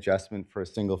line adjustment for a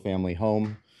single-family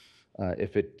home.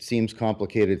 If it seems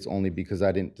complicated, it's only because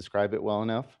I didn't describe it well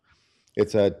enough.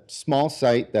 It's a small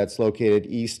site that's located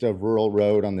east of Rural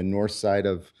Road on the north side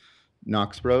of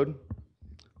Knox Road.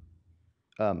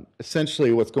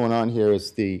 Essentially, what's going on here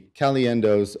is the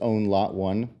Caliendos own Lot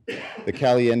 1. The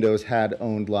Caliendos had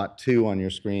owned Lot 2 on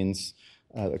your screens.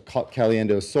 The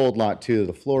Caliendos sold Lot 2 to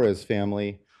the Flores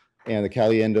family, and the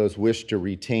Caliendos wish to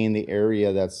retain the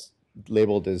area that's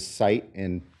labeled as site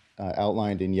and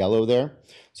outlined in yellow there.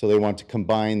 So they want to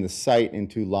combine the site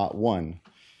into Lot 1.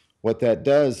 What that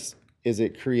does is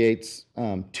it creates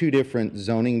two different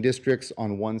zoning districts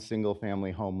on one single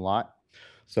family home lot.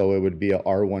 So it would be a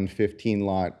R115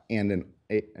 lot and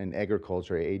an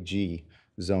agriculture, AG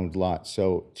zoned lot.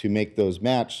 So to make those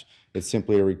match, it's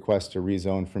simply a request to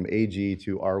rezone from AG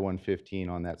to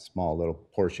R115 on that small little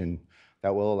portion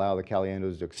that will allow the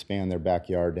Caliendos to expand their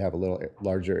backyard to have a little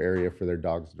larger area for their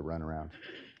dogs to run around.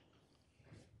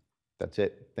 That's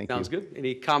it. Thank you. Sounds good.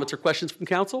 Any comments or questions from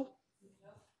council?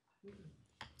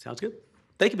 Sounds good.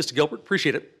 Thank you, Mr. Gilbert.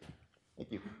 Appreciate it.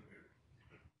 Thank you.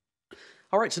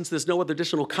 All right, since there's no other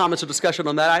additional comments or discussion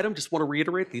on that item, just want to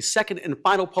reiterate the second and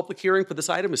final public hearing for this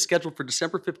item is scheduled for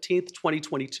December 15th,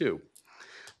 2022.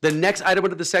 The next item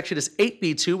under this section is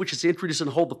 8B2, which is to introduce and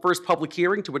hold the first public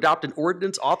hearing to adopt an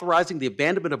ordinance authorizing the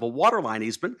abandonment of a water line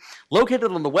easement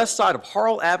located on the west side of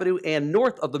Harl Avenue and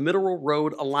north of the Mineral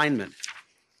Road alignment.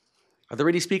 Are there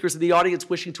any speakers in the audience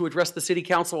wishing to address the City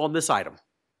Council on this item?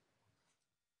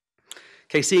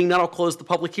 Okay, seeing none, I'll close the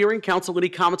public hearing. Council, any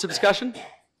comments or discussion?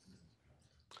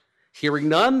 Hearing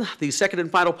none, the second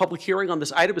and final public hearing on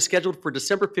this item is scheduled for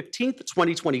December 15th,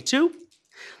 2022.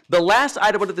 The last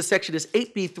item under this section is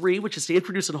 8B3, which is to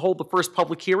introduce and hold the first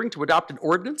public hearing to adopt an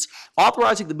ordinance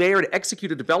authorizing the mayor to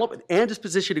execute a development and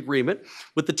disposition agreement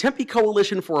with the Tempe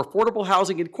Coalition for Affordable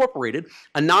Housing Incorporated,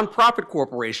 a nonprofit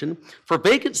corporation, for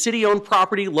vacant city-owned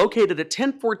property located at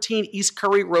 1014 East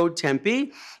Curry Road,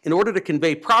 Tempe, in order to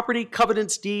convey property,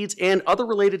 covenants, deeds, and other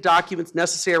related documents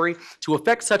necessary to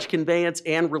effect such conveyance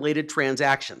and related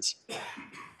transactions.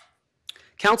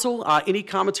 Council, any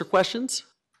comments or questions?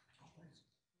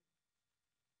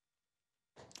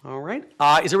 All right.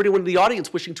 Is there anyone in the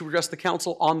audience wishing to address the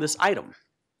council on this item?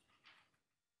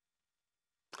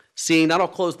 Seeing none, I'll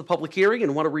close the public hearing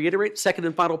and want to reiterate, second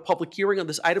and final public hearing on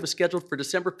this item is scheduled for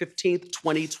December 15th,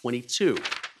 2022.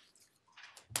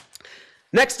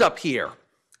 Next up here,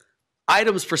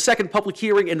 items for second public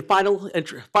hearing and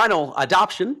final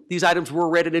adoption. These items were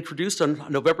read and introduced on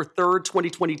November 3rd,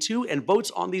 2022, and votes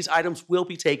on these items will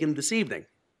be taken this evening.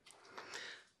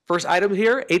 First item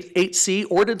here, 8C,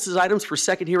 ordinances items for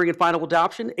second hearing and final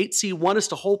adoption. 8C1 is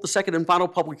to hold the second and final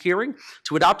public hearing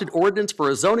to adopt an ordinance for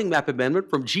a zoning map amendment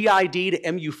from GID to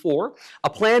MU4, a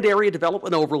planned area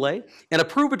development overlay, and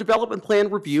approve a development plan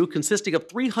review consisting of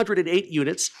 308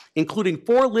 units, including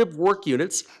 4 live work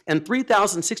units and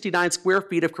 3,069 square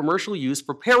feet of commercial use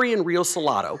for Perry and Rio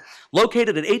Salado,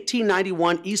 located at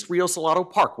 1891 East Rio Salado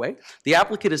Parkway. The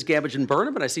applicant is Gamage and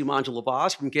Burnham, and I see Manjula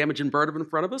Vaz from Gamage and Burnham in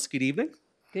front of us. Good evening.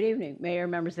 Good evening, Mayor,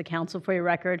 members of the council. For your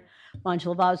record,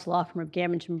 Montel Vaz, law firm of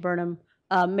Gamage and Burnham.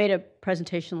 Made a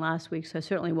presentation last week, so I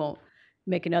certainly won't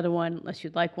make another one unless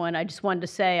you'd like one. I just wanted to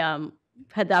say,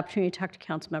 had the opportunity to talk to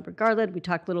Councilmember Garland. We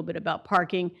talked a little bit about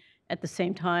parking. At the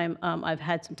same time, I've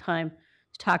had some time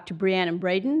to talk to Brianne and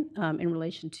Braden in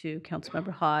relation to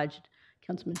Councilmember Hodge,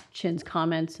 Councilman Chin's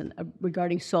comments and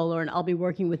regarding solar, and I'll be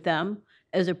working with them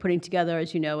as they're putting together,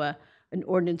 as you know, an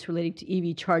ordinance relating to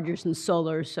EV chargers and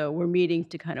solar. So we're meeting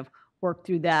to kind of work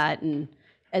through that. And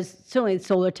as certainly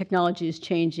solar technology is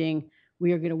changing,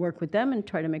 we are going to work with them and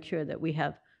try to make sure that we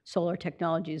have solar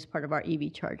technology as part of our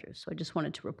EV chargers. So I just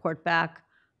wanted to report back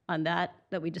on that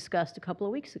we discussed a couple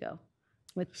of weeks ago.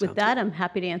 With that, I'm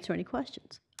happy to answer any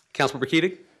questions. Councilmember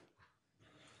Keating?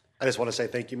 I just want to say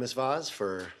thank you, Ms. Vaz,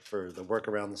 for the work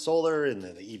around the solar and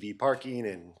the EV parking,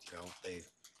 and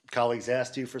colleagues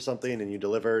asked you for something and you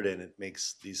delivered, and it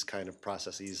makes these kind of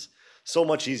processes so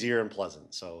much easier and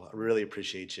pleasant. So I really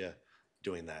appreciate you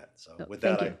doing that. So with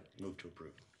that, I move to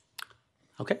approve.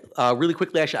 Okay, really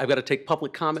quickly, actually, I've got to take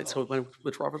public comments. So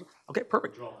which Robert? Okay,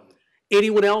 perfect.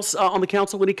 Anyone else on the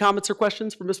council? Any comments or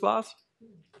questions for Ms. Vaz?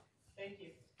 Thank you.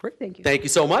 Great. Thank you. Thank you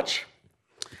so much.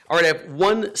 All right, I have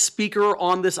one speaker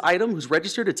on this item who's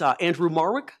registered. It's Andrew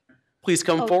Marwick. Please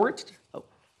come forward.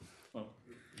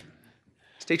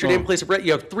 State your name and place of birth.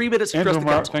 You have 3 minutes to address the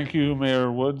council. Thank you,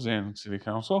 Mayor Woods and City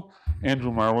Council.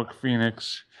 Andrew Marwick,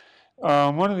 Phoenix.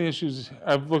 One of the issues,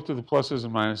 I've looked at the pluses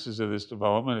and minuses of this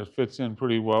development. It fits in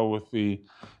pretty well with the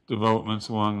developments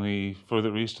along the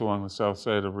further east along the south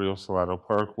side of Rio Salado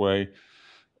Parkway.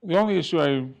 The only issue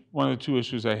one of the 2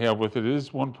 issues I have with it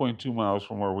is 1.2 miles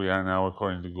from where we are now,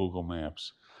 according to Google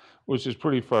Maps, which is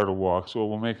pretty far to walk. So it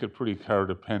will make it pretty car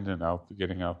dependent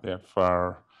getting out that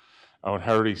far. Out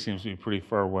Hardy seems to be pretty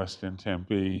far west in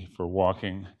Tempe for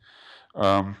walking.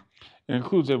 It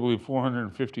includes, I believe,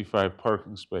 455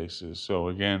 parking spaces. So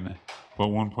again, about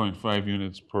 1.5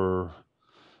 units per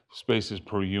spaces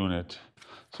per unit.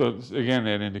 So again,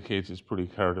 that indicates it's pretty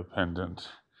car dependent.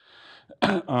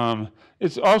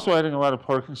 It's also adding a lot of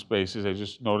parking spaces. I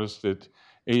just noticed that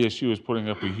ASU is putting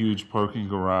up a huge parking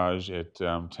garage at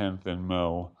 10th and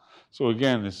Mill. So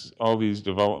again, all these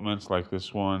developments like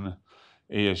this one,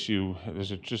 ASU, there's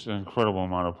just an incredible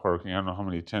amount of parking. I don't know how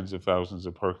many tens of thousands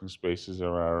of parking spaces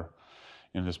there are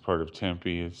in this part of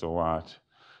Tempe. It's a lot.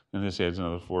 And this adds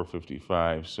another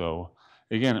 455. So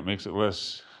again, it makes it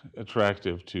less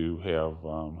attractive to have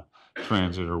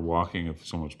transit or walking if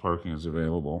so much parking is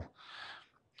available.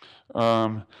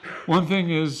 One thing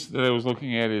that I was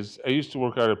looking at is I used to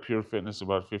work out at Pure Fitness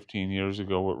about 15 years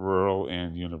ago at Rural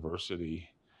and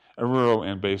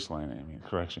Baseline,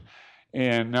 correction.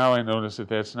 And now I notice that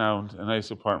that's now a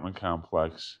nice apartment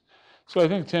complex. So I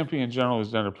think Tempe in general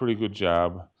has done a pretty good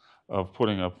job of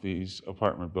putting up these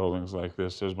apartment buildings like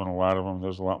this. There's been a lot of them.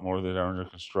 There's a lot more that are under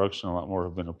construction. A lot more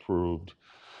have been approved.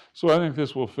 So I think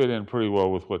this will fit in pretty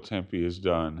well with what Tempe has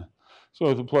done. So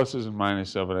with the pluses and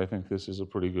minuses of it, I think this is a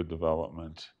pretty good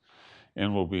development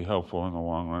and will be helpful in the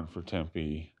long run for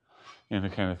Tempe and the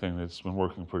kind of thing that's been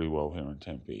working pretty well here in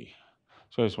Tempe.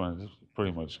 So I just wanted to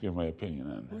pretty much give my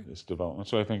opinion on this development.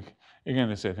 So I think, again,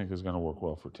 this I think is going to work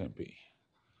well for Tempe.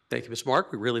 Thank you, Mr.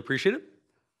 Mark. We really appreciate it.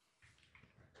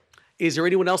 Is there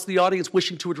anyone else in the audience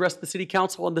wishing to address the City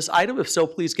Council on this item? If so,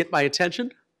 please get my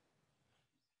attention.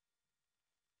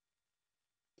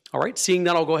 All right, seeing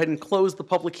that, I'll go ahead and close the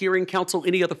public hearing. Council,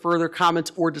 any other further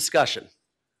comments or discussion?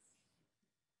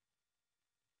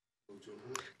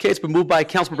 Okay, it's been moved by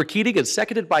Councilmember Keating and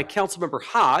seconded by Councilmember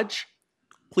Hodge.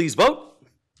 Please vote.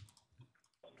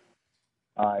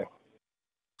 Aye.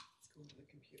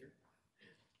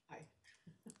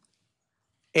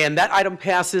 And that item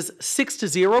passes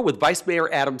 6-0 with Vice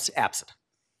Mayor Adams absent.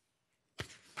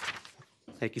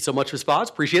 Thank you so much, Ms. Vaz.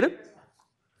 Appreciate it.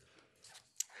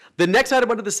 The next item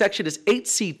under the section is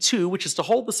 8C2, which is to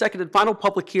hold the second and final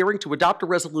public hearing to adopt a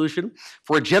resolution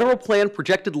for a general plan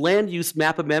projected land use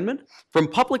map amendment from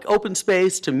public open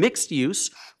space to mixed use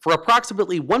for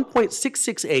approximately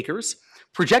 1.66 acres,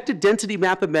 projected density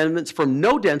map amendments from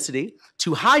no density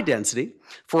to high density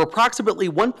for approximately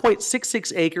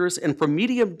 1.66 acres, and from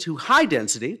medium to high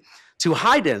density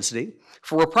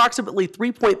for approximately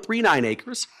 3.39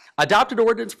 acres. Adopted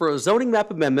ordinance for a zoning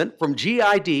map amendment from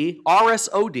GID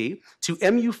RSOD to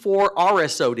MU4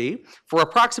 RSOD for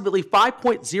approximately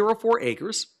 5.04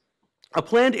 acres. A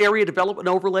planned area development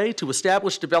overlay to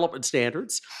establish development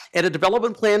standards, and a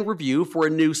development plan review for a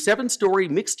new 7-story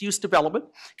mixed-use development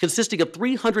consisting of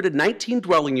 319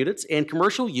 dwelling units and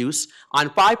commercial use on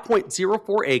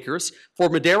 5.04 acres for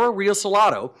Madera Rio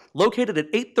Salado, located at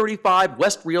 835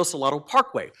 West Rio Salado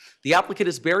Parkway. The applicant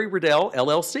is Barry Riddell,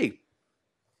 LLC.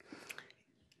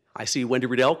 I see Wendy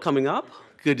Riddell coming up.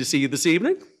 Good to see you this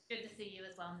evening. Good to see you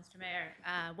as well, Mr. Mayor.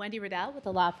 Wendy Riddell with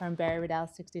the law firm Barry Riddell,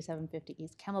 6750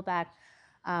 East Camelback.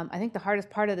 I think the hardest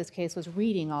part of this case was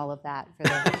reading all of that for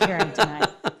the hearing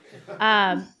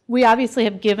tonight. We obviously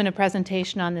have given a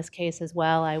presentation on this case as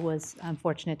well. I was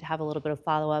fortunate to have a little bit of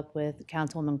follow-up with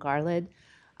Councilwoman Garland.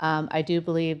 I do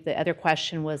believe the other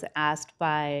question was asked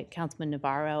by Councilman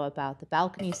Navarro about the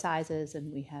balcony sizes,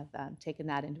 and we have taken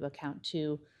that into account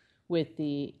too, with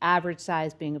the average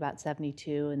size being about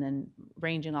 72 and then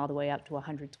ranging all the way up to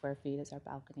 100 square feet as our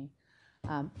balcony.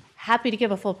 Happy to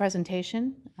give a full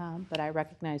presentation, but I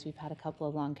recognize we've had a couple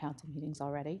of long council meetings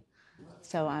already.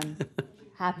 So I'm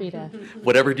happy to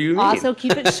Whatever do you need. also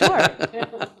keep it short.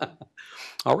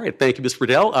 All right, thank you, Ms.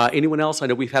 Riddell. Anyone else? I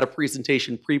know we've had a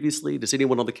presentation previously. Does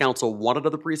anyone on the council want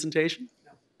another presentation?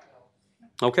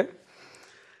 Okay.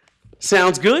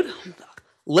 Sounds good.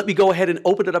 Let me go ahead and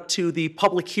open it up to the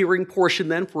public hearing portion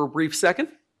then for a brief second.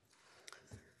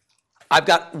 I've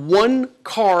got one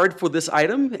card for this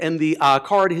item, and the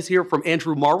card is here from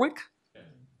Andrew Marwick.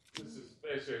 This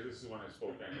is when I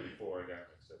spoke before I got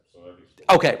mixed up, so that'd be.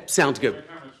 Okay, sounds good.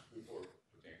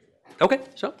 Okay,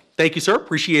 so thank you, sir.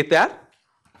 Appreciate that.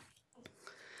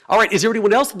 All right, is there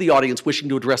anyone else in the audience wishing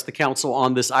to address the council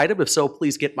on this item? If so,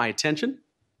 please get my attention.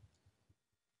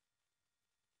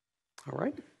 All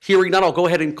right. Hearing none, I'll go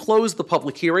ahead and close the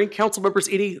public hearing. Council members,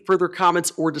 any further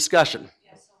comments or discussion?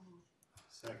 Yes, so moved.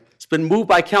 Second. It's been moved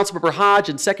by Councilmember Hodge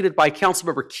and seconded by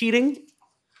Councilmember Keating.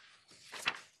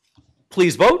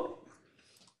 Please vote.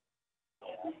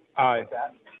 Aye.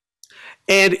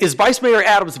 And is Vice Mayor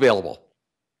Adams available?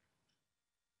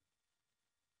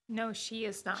 No, she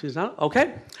is not. She's not?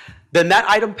 Okay. Then that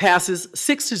item passes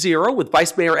 6-0 with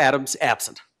Vice Mayor Adams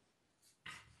absent.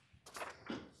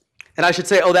 And I should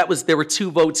say, there were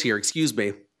two votes here, excuse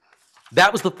me.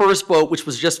 That was the first vote, which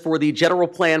was just for the general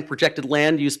plan, projected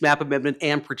land use map amendment,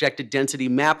 and projected density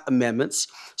map amendments.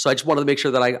 So I just wanted to make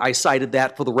sure that I cited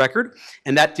that for the record.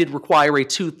 And that did require a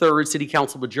 2/3 city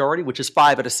council majority, which is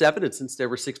 5 out of 7. And since there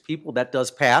were 6 people, that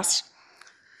does pass.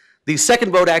 The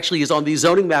second vote actually is on the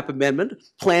zoning map amendment,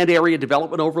 planned area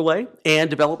development overlay, and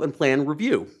development plan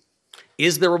review.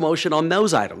 Is there a motion on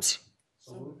those items?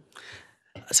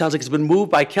 Sounds like it's been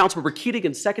moved by Councilmember Keating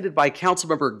and seconded by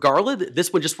Councilmember Garland.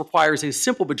 This one just requires a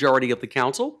simple majority of the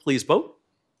council. Please vote.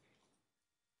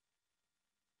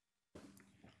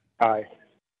 Aye.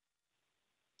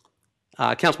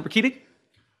 Councilmember Keating?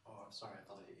 Oh, I'm sorry, I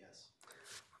thought I did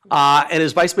yes. And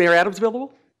is Vice Mayor Adams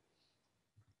available?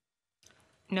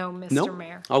 No, Mr. No?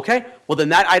 Mayor. Okay. Well, then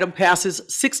that item passes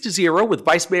 6-0 with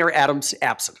Vice Mayor Adams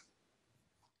absent.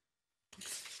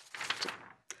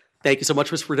 Thank you so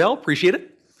much, Ms. Riddell. Appreciate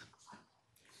it.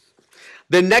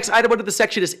 The next item under the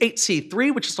section is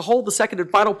 8C3, which is to hold the second and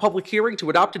final public hearing to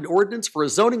adopt an ordinance for a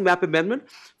zoning map amendment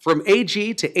from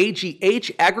AG to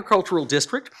AGH Agricultural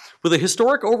District with a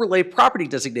historic overlay property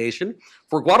designation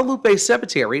for Guadalupe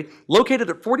Cemetery located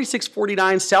at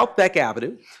 4649 South Beck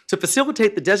Avenue to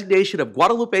facilitate the designation of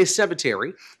Guadalupe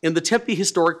Cemetery in the Tempe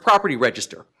Historic Property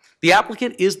Register. The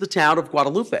applicant is the town of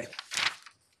Guadalupe.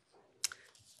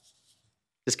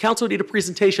 Does council need a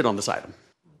presentation on this item?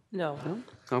 No.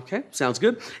 Okay, sounds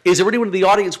good. Is there anyone in the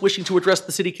audience wishing to address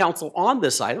the city council on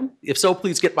this item? If so,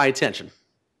 please get my attention.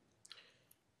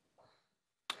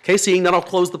 Okay, seeing none, I'll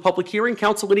close the public hearing.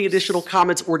 Council, any additional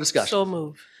comments or discussion? So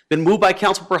moved. Been moved by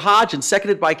Councilmember Hodge and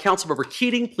seconded by Councilmember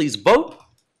Keating. Please vote.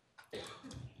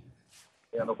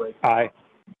 Aye.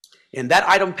 And that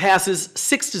item passes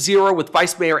 6-0 with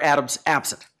Vice Mayor Adams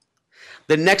absent.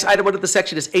 The next item under the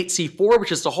section is 8C4,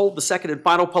 which is to hold the second and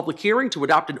final public hearing to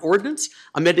adopt an ordinance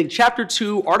amending Chapter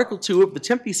 2, Article 2 of the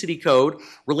Tempe City Code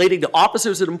relating to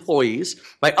officers and employees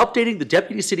by updating the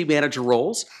deputy city manager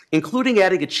roles, including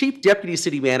adding a chief deputy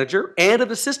city manager and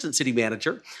an assistant city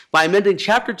manager, by amending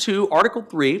Chapter 2, Article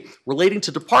 3 relating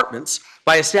to departments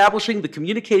by establishing the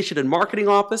Communication and Marketing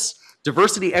Office,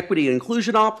 Diversity, Equity, and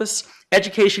Inclusion Office,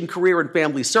 Education, Career, and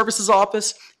Family Services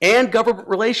Office, and Government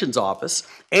Relations Office,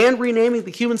 and renaming the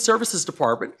Human Services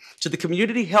Department to the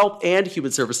Community Health and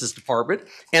Human Services Department,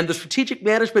 and the Strategic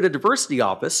Management and Diversity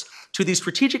Office to the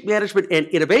Strategic Management and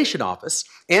Innovation Office,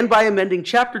 and by amending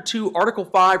Chapter 2, Article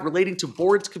 5 relating to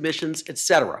boards, commissions,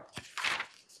 etc.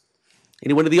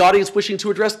 Anyone in the audience wishing to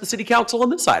address the City Council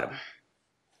on this item?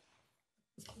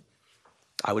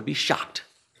 I would be shocked.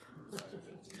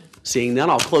 Seeing none,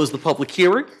 I'll close the public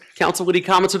hearing. Council, any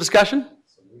comments or discussion?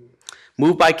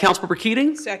 Moved by Councilmember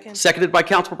Keating. Second. Seconded by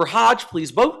Councilmember Hodge.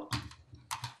 Please vote.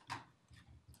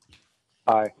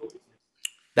 Aye.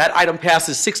 That item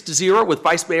passes 6-0 with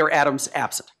Vice Mayor Adams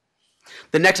absent.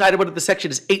 The next item under the section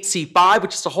is 8C5,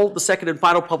 which is to hold the second and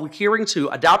final public hearing to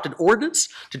adopt an ordinance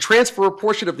to transfer a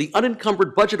portion of the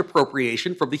unencumbered budget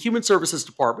appropriation from the Human Services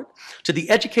Department to the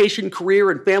Education,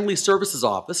 Career, and Family Services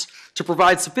Office to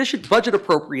provide sufficient budget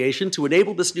appropriation to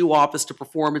enable this new office to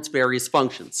perform its various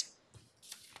functions.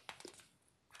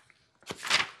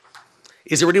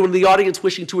 Is there anyone in the audience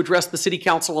wishing to address the City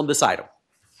Council on this item?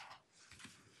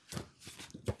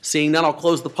 Seeing none, I'll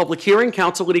close the public hearing.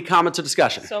 Council, any comments or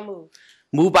discussion? So moved.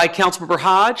 Moved by Councilmember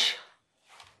Hodge,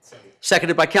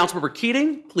 seconded by Councilmember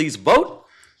Keating. Please vote.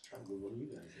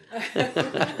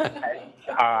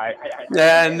 Aye.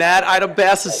 And that item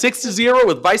passes 6-0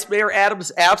 with Vice Mayor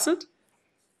Adams absent.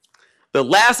 The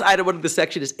last item under this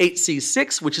section is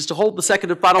 8C6, which is to hold the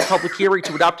second and final public hearing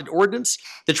to adopt an ordinance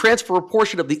to transfer a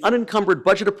portion of the unencumbered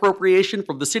budget appropriation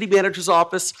from the City Manager's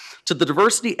Office to the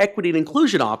Diversity, Equity, and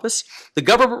Inclusion Office, the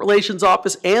Government Relations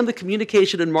Office, and the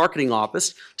Communication and Marketing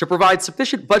Office to provide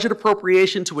sufficient budget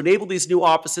appropriation to enable these new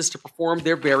offices to perform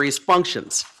their various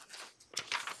functions.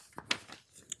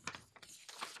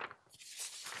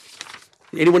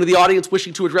 Anyone in the audience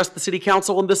wishing to address the City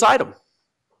Council on this item?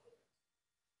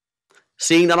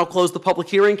 Seeing none, I'll close the public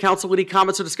hearing. Council, any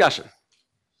comments or discussion?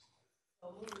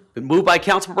 Been moved by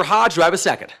Councilmember Hodge. Do I have a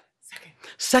second?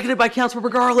 Seconded by Councilmember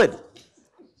Garland.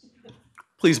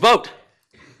 Please vote.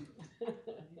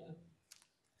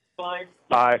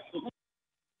 Aye.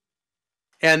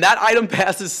 And that item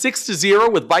passes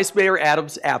 6-0 with Vice Mayor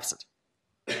Adams absent.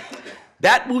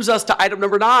 That moves us to item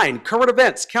number 9, current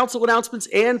events, council announcements,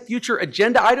 and future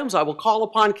agenda items. I will call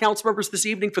upon council members this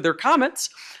evening for their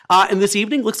comments. And this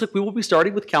evening, looks like we will be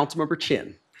starting with Councilmember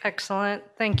Chin. Excellent.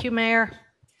 Thank you, Mayor.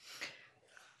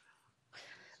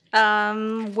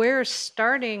 We're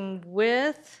starting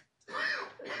with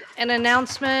an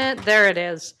announcement. There it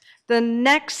is. The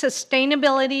next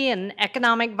Sustainability and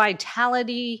Economic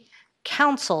Vitality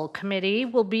Council Committee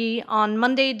will be on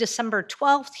Monday, December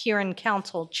 12th here in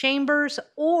Council Chambers,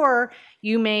 or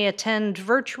you may attend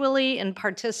virtually and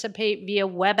participate via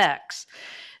WebEx.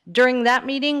 During that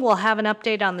meeting, we'll have an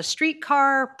update on the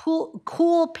streetcar,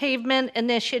 cool pavement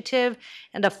initiative,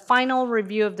 and a final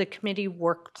review of the committee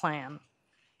work plan.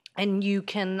 And you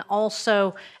can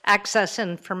also access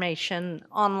information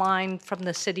online from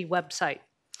the city website.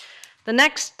 The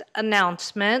next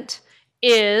announcement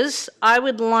is I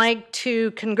would like to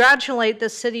congratulate the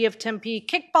City of Tempe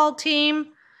kickball team.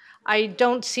 I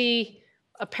don't see,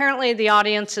 apparently the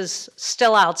audience is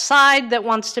still outside that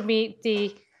wants to meet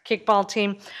the kickball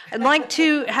team. I'd like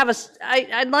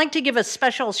to give a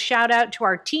special shout out to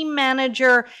our team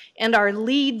manager and our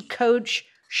lead coach,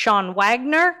 Sean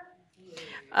Wagner.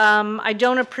 I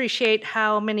don't appreciate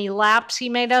how many laps he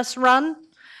made us run.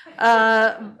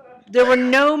 There were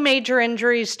no major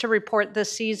injuries to report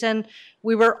this season.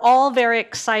 We were all very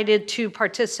excited to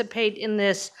participate in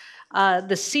this,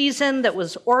 the season that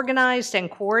was organized and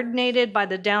coordinated by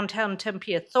the Downtown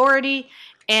Tempe Authority.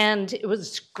 And it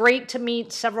was great to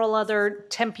meet several other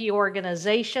Tempe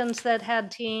organizations that had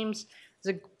teams.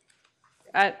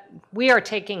 We are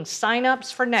taking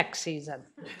signups for next season.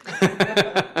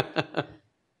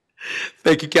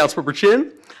 Thank you, Councilmember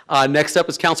Chin. Next up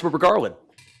is Councilmember Garland.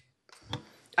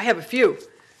 I have a few.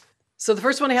 So the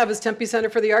first one I have is Tempe Center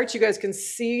for the Arts. You guys can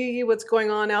see what's going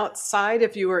on outside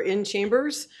if you are in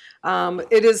Chambers.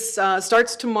 It is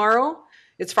starts tomorrow.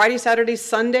 It's Friday, Saturday,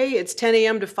 Sunday. It's 10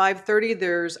 a.m. to 5:30.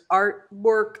 There's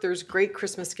artwork. There's great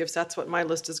Christmas gifts. That's what my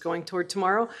list is going toward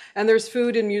tomorrow. And there's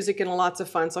food and music and lots of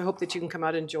fun. So I hope that you can come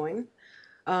out and join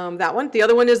that one. The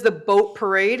other one is the boat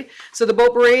parade. So the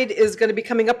boat parade is going to be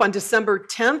coming up on December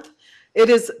 10th. It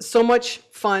is so much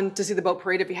fun to see the boat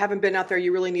parade. If you haven't been out there,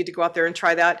 you really need to go out there and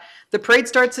try that. The parade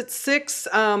starts at 6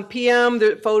 p.m.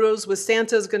 The photos with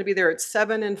Santa is going to be there at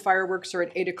 7, and fireworks are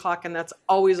at 8 o'clock, and that's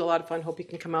always a lot of fun. Hope you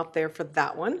can come out there for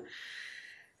that one.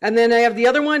 And then I have the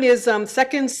other one is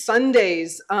Second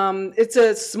Sundays. It's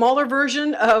a smaller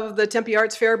version of the Tempe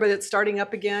Arts Fair, but it's starting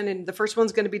up again, and the first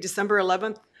one's going to be December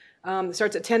 11th. It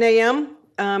starts at 10 a.m.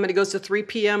 And it goes to 3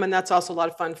 p.m., and that's also a lot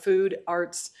of fun. Food,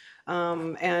 arts,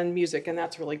 and music, and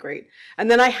that's really great.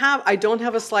 And then I don't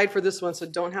have a slide for this one, so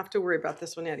don't have to worry about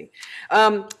this one, Eddie.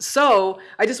 So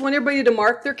I just want everybody to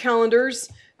mark their calendars.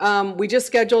 We just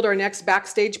scheduled our next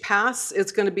Backstage Pass.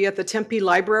 It's going to be at the Tempe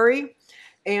Library,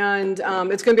 and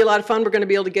it's going to be a lot of fun. We're going to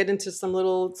be able to get into some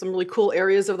really cool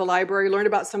areas of the library, learn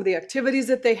about some of the activities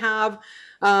that they have,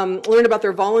 learn about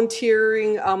their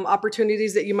volunteering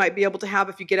opportunities that you might be able to have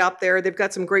if you get out there. They've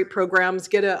got some great programs.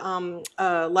 Get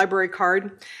a library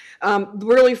card.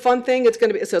 Really fun thing,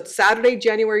 so it's Saturday,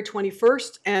 January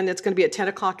 21st, and it's going to be at 10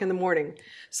 o'clock in the morning.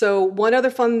 So one other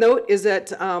fun note is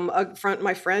that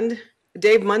my friend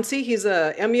Dave Muncie. He's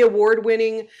a Emmy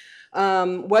Award-winning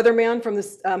weatherman from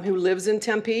this who lives in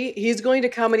Tempe. He's going to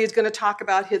come and he's going to talk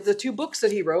about the 2 books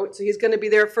that he wrote. So he's going to be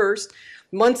there first.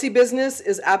 Muncie Business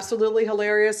is absolutely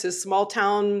hilarious. His small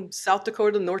town, South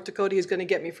Dakota, North Dakota. He's going to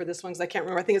get me for this one because I can't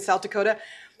remember. I think it's South Dakota.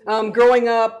 Growing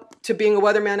up to being a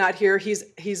weatherman out here,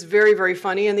 he's very, very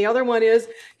funny. And the other one is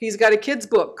he's got a kid's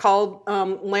book called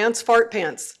Lance Fart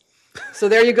Pants. So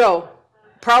there you go.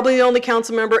 Probably the only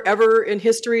council member ever in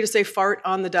history to say fart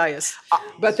on the dais.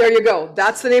 But there you go.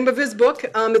 That's the name of his book.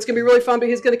 It's going to be really fun, but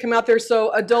he's going to come out there.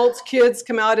 So adults, kids,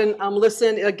 come out and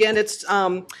listen. Again, it's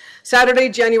Saturday,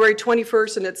 January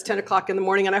 21st, and it's 10 o'clock in the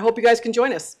morning. And I hope you guys can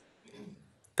join us.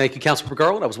 Thank you, Councilmember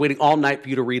Garland. I was waiting all night for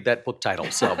you to read that book title.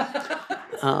 So,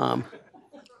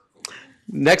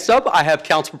 next up, I have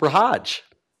Councilmember Hodge.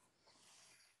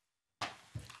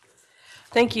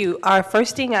 Thank you. Our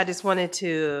first thing, I just wanted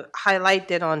to highlight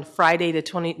that on Friday,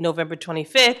 November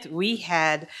 25th, we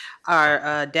had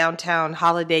our downtown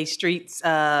Holiday Streets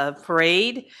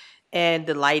parade and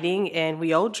the lighting, and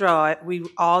we all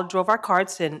drove our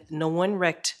carts, and no one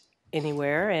wrecked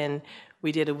anywhere, and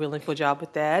we did a wonderful job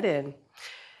with that, and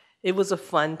it was a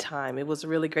fun time. It was a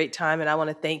really great time, and I want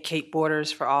to thank Kate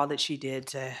Borders for all that she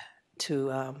did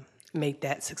to make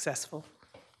that successful.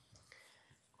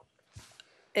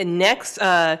 And next,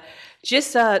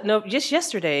 just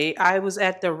yesterday, I was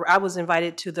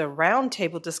invited to the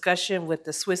roundtable discussion with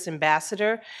the Swiss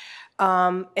ambassador.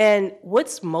 And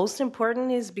what's most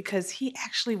important is because he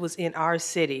actually was in our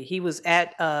city. He was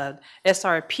at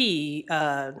SRP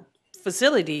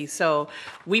facility, so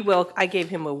I gave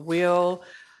him a real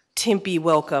Tempe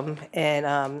welcome,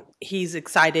 and he's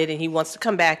excited, and he wants to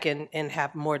come back and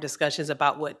have more discussions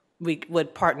about what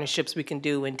partnerships we can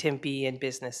do in Tempe and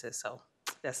businesses. So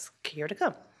that's here to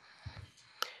come.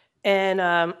 And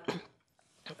a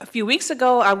few weeks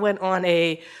ago, I went on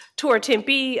a tour of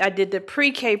Tempe. I did the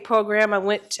pre-K program.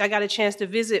 I got a chance to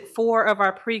visit 4 of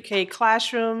our pre-K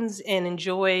classrooms and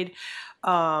enjoyed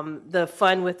the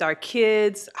fun with our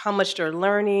kids, how much they're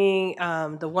learning,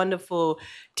 the wonderful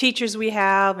teachers we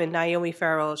have. And Naomi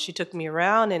Farrell, she took me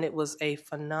around, and it was a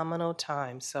phenomenal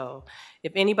time. So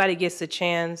if anybody gets a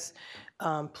chance,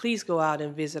 please go out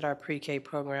and visit our pre-K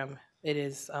program.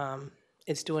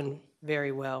 It's doing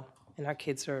very well, and our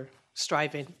kids are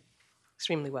striving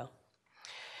extremely well.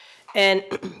 And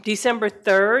December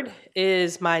 3rd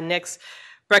is my next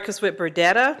Breakfast with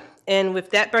Burdetta. And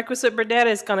with that Breakfast with Burdetta,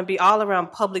 it's going to be all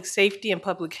around public safety and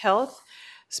public health,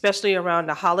 especially around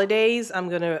the holidays. I'm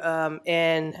going to,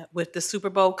 and with the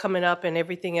Super Bowl coming up and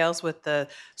everything else with the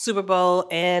Super Bowl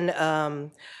and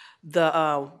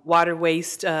the water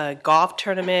waste golf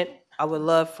tournament, I would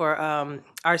love for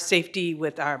our safety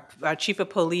with our chief of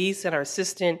police and our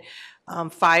assistant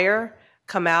fire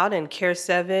come out, and Care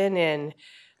 7 and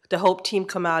the Hope team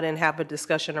come out and have a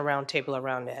discussion around table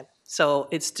around that. So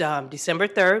it's December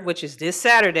 3rd, which is this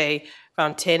Saturday,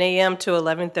 from 10 a.m. to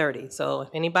 11:30. So if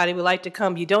anybody would like to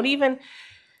come,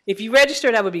 if you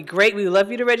register, that would be great. We would love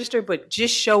you to register, but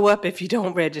just show up if you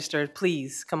don't register.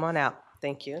 Please come on out.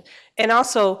 Thank you. And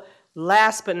also,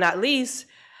 last but not least,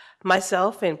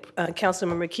 myself and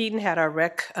Councilmember Keaton had our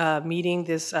rec meeting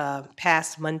this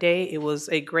past Monday. It was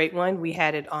a great one. We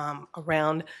had it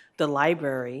around the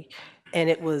library, and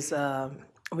it was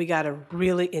we got a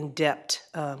really in-depth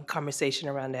conversation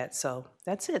around that. So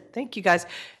that's it. Thank you, guys.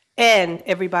 And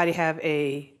everybody have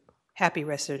a happy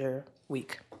rest of their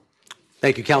week.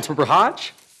 Thank you, Councilmember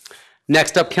Hodge.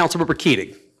 Next up, Councilmember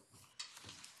Keating.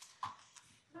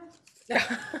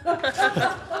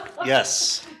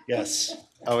 Yes.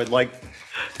 I would like,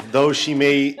 though she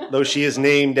is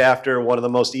named after one of the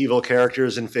most evil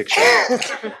characters in fiction,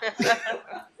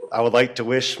 I would like to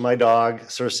wish my dog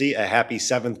Cersei a happy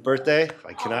 7th birthday.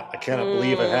 I cannot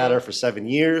believe I've had her for 7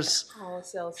 years.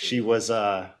 She was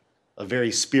a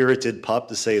very spirited pup,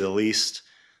 to say the least,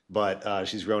 but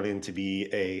she's grown into be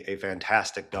a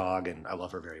fantastic dog, and I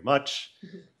love her very much.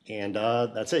 And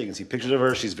that's it. You can see pictures of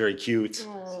her. She's very cute.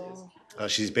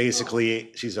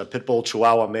 She's a pit bull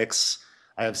Chihuahua mix.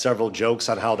 I have several jokes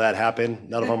on how that happened.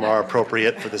 None of them are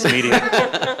appropriate for this meeting.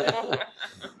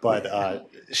 But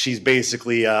she's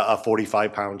basically a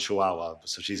 45-pound Chihuahua.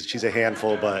 So she's a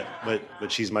handful, but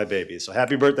she's my baby. So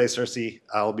happy birthday, Cersei.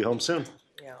 I'll be home soon.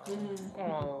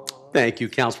 Thank you,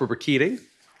 Councilmember Keating.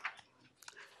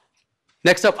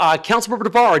 Next up, Councilmember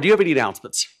DeVar, do you have any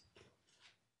announcements?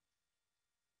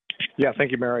 Yeah,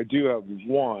 thank you, Mayor. I do have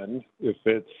one. If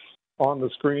it's on the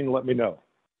screen, let me know.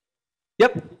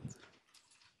 Yep.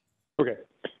 Okay.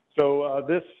 So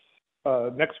this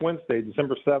next Wednesday,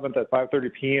 December 7th at 5:30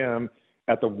 p.m.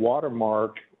 at the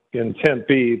Watermark in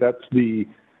Tempe, that's the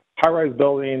high-rise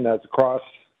building that's across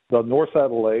the north side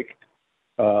of the lake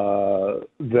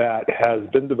that has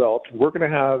been developed. We're going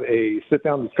to have a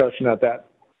sit-down discussion at that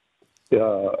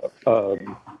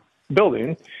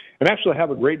building and actually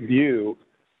have a great view,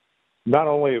 not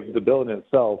only of the building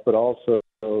itself, but also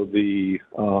the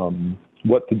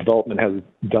what the development has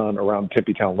done around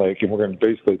Tempe Town Lake. And we're going to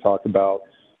basically talk about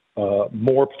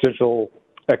more potential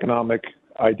economic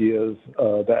ideas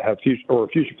that have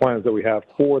future plans that we have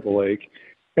for the lake,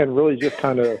 and really just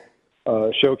kind of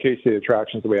showcase the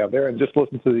attractions that we have there, and just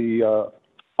listen to the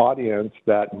audience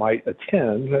that might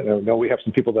attend. And I know we have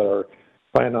some people that are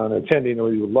planning on attending, and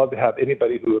we would love to have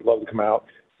anybody who would love to come out,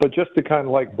 but just to kind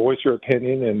of like voice your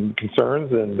opinion and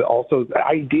concerns, and also the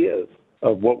ideas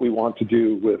of what we want to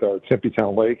do with our Tempe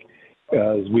Town Lake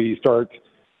as we start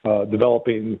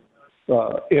developing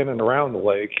in and around the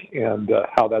lake, and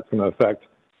how that's going to affect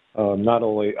not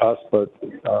only us, but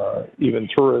even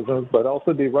tourism, but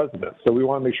also the residents. So we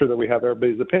want to make sure that we have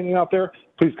everybody's opinion out there.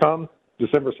 Please come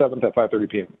December 7th at 5:30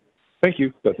 p.m. Thank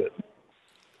you. That's it.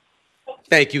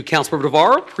 Thank you, Councilmember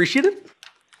Navarro. Appreciate it.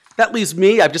 That leaves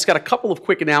me. I've just got a couple of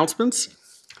quick announcements.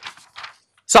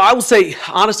 So I will say,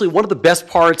 honestly, one of the best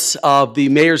parts of the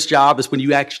mayor's job is when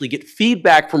you actually get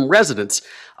feedback from residents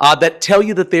that tell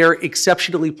you that they're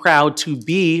exceptionally proud to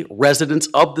be residents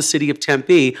of the city of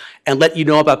Tempe, and let you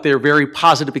know about their very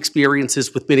positive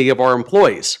experiences with many of our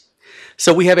employees.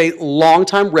 So we have a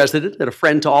longtime resident and a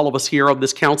friend to all of us here on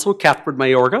this council, Catherine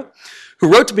Mayorga,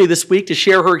 who wrote to me this week to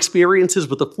share her experiences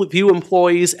with a few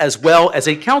employees as well as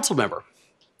a council member.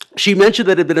 She mentioned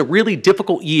that it had been a really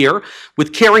difficult year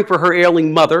with caring for her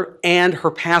ailing mother and her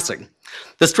passing.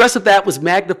 The stress of that was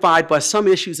magnified by some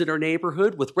issues in her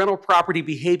neighborhood with rental property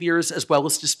behaviors as well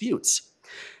as disputes.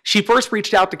 She first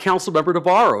reached out to Councilmember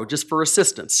Navarro just for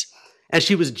assistance, and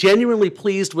she was genuinely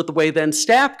pleased with the way then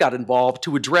staff got involved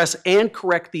to address and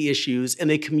correct the issues, and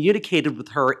they communicated with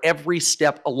her every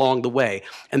step along the way.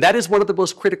 And that is one of the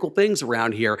most critical things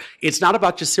around here. It's not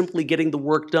about just simply getting the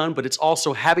work done, but it's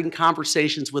also having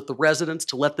conversations with the residents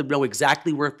to let them know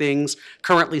exactly where things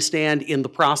currently stand in the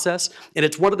process. And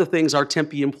it's one of the things our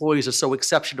Tempe employees are so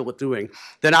exceptional at doing.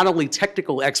 They're not only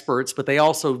technical experts, but they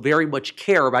also very much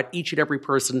care about each and every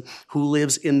person who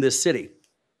lives in this city.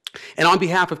 And on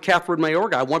behalf of Catherine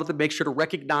Mayorga, I wanted to make sure to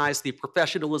recognize the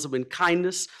professionalism and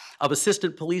kindness of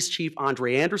Assistant Police Chief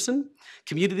Andre Anderson,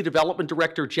 Community Development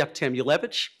Director Jeff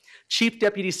Temulevich, Chief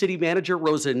Deputy City Manager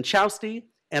Rosa Inchowski,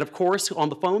 and of course, on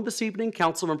the phone this evening,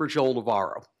 Councilmember Joel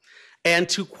Navarro. And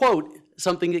to quote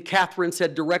something that Catherine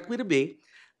said directly to me,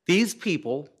 these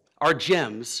people are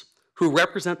gems who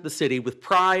represent the city with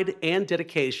pride and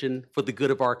dedication for the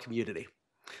good of our community.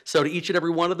 So to each and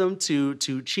every one of them,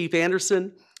 to Chief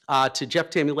Anderson, to Jeff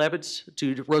Temulevich,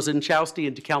 to Rosa Inchowski,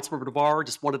 and to Councilmember Navarro,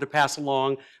 just wanted to pass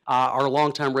along our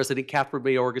longtime resident Catherine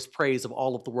Mayorga's praise of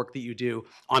all of the work that you do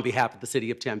on behalf of the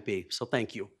city of Tempe. So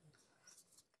thank you.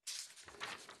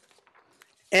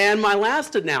 And my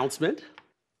last announcement,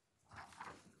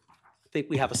 I think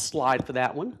we have a slide for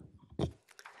that one.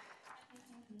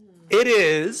 It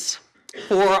is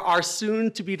for our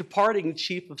soon-to-be departing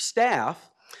Chief of Staff,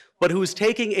 but who is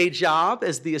taking a job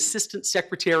as the Assistant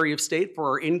Secretary of State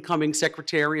for our incoming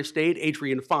Secretary of State,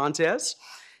 Adrian Fontes.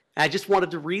 And I just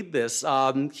wanted to read this.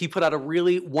 He put out a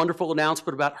really wonderful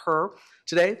announcement about her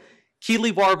today.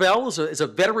 Keely Varvel is a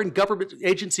veteran government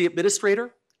agency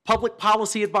administrator, public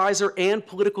policy advisor, and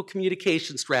political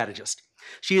communication strategist.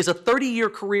 She has a 30-year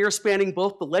career spanning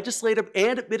both the legislative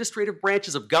and administrative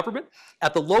branches of government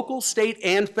at the local, state,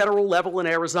 and federal level in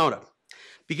Arizona.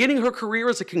 Beginning her career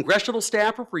as a congressional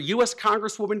staffer for U.S.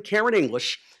 Congresswoman Karen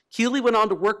English, Keely went on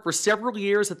to work for several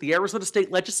years at the Arizona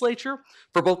State Legislature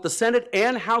for both the Senate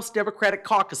and House Democratic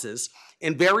caucuses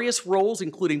in various roles,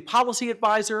 including policy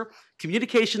advisor,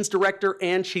 communications director,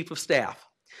 and chief of staff.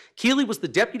 Keely was the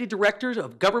deputy director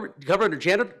of Governor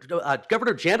Janet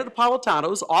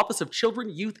Napolitano's Office of Children,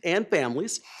 Youth, and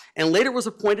Families, and later was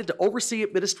appointed to oversee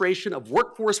administration of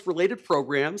workforce-related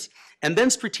programs and then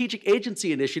strategic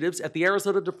agency initiatives at the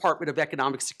Arizona Department of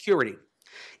Economic Security.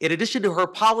 In addition to her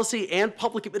policy and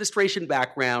public administration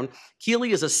background,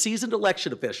 Keely is a seasoned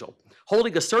election official,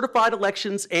 holding a certified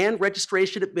elections and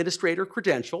registration administrator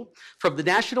credential from the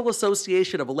National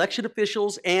Association of Election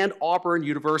Officials and Auburn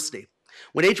University.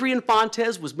 When Adrian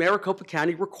Fontes was Maricopa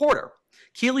County Recorder,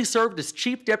 Keely served as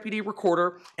Chief Deputy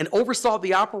Recorder and oversaw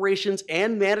the operations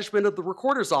and management of the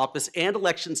Recorder's Office and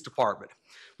Elections Department.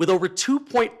 With over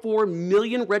 2.4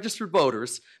 million registered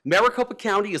voters, Maricopa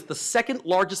County is the second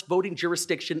largest voting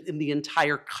jurisdiction in the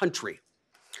entire country.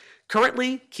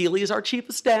 Currently, Keely is our Chief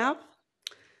of Staff.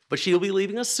 but she'll be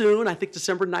leaving us soon. I think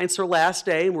December 9th is her last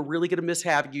day, and we're really going to miss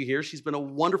having you here. She's been a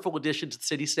wonderful addition to the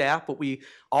city staff, but we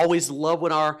always love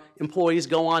when our employees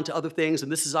go on to other things,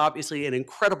 and this is obviously an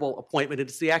incredible appointment.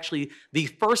 It's actually the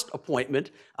first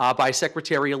appointment by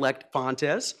Secretary-elect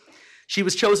Fontes. She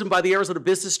was chosen by the Arizona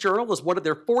Business Journal as one of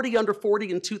their 40 under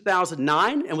 40 in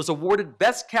 2009 and was awarded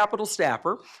Best Capital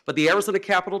Staffer by the Arizona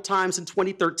Capital Times in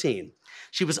 2013.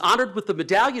 She was honored with the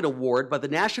Medallion Award by the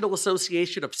National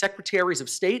Association of Secretaries of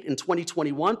State in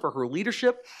 2021 for her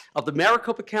leadership of the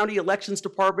Maricopa County Elections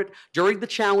Department during the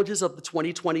challenges of the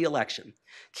 2020 election.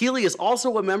 Keeley is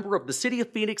also a member of the City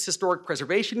of Phoenix Historic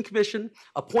Preservation Commission,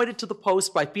 appointed to the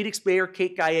post by Phoenix Mayor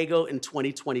Kate Gallego in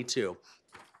 2022.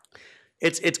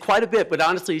 It's quite a bit, but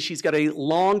honestly, she's got a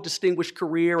long, distinguished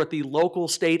career at the local,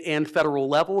 state, and federal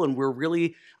level, and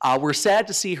we're sad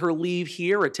to see her leave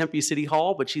here at Tempe City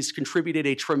Hall, but she's contributed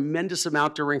a tremendous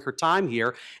amount during her time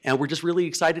here, and we're just really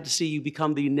excited to see you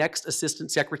become the next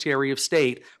Assistant Secretary of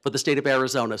State for the state of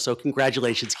Arizona. So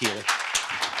congratulations, Keeley.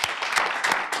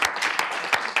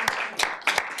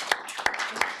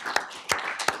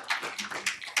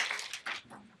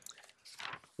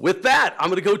 With that, I'm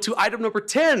going to go to item number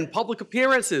 10, public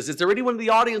appearances. Is there anyone in the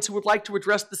audience who would like to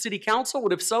address the City Council?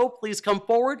 And if so, please come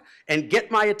forward and get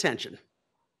my attention.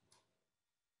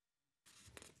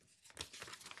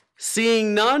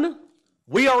 Seeing none,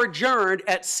 we are adjourned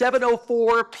at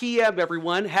 7:04 p.m.,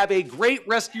 everyone. Have a great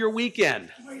rest of your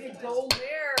weekend.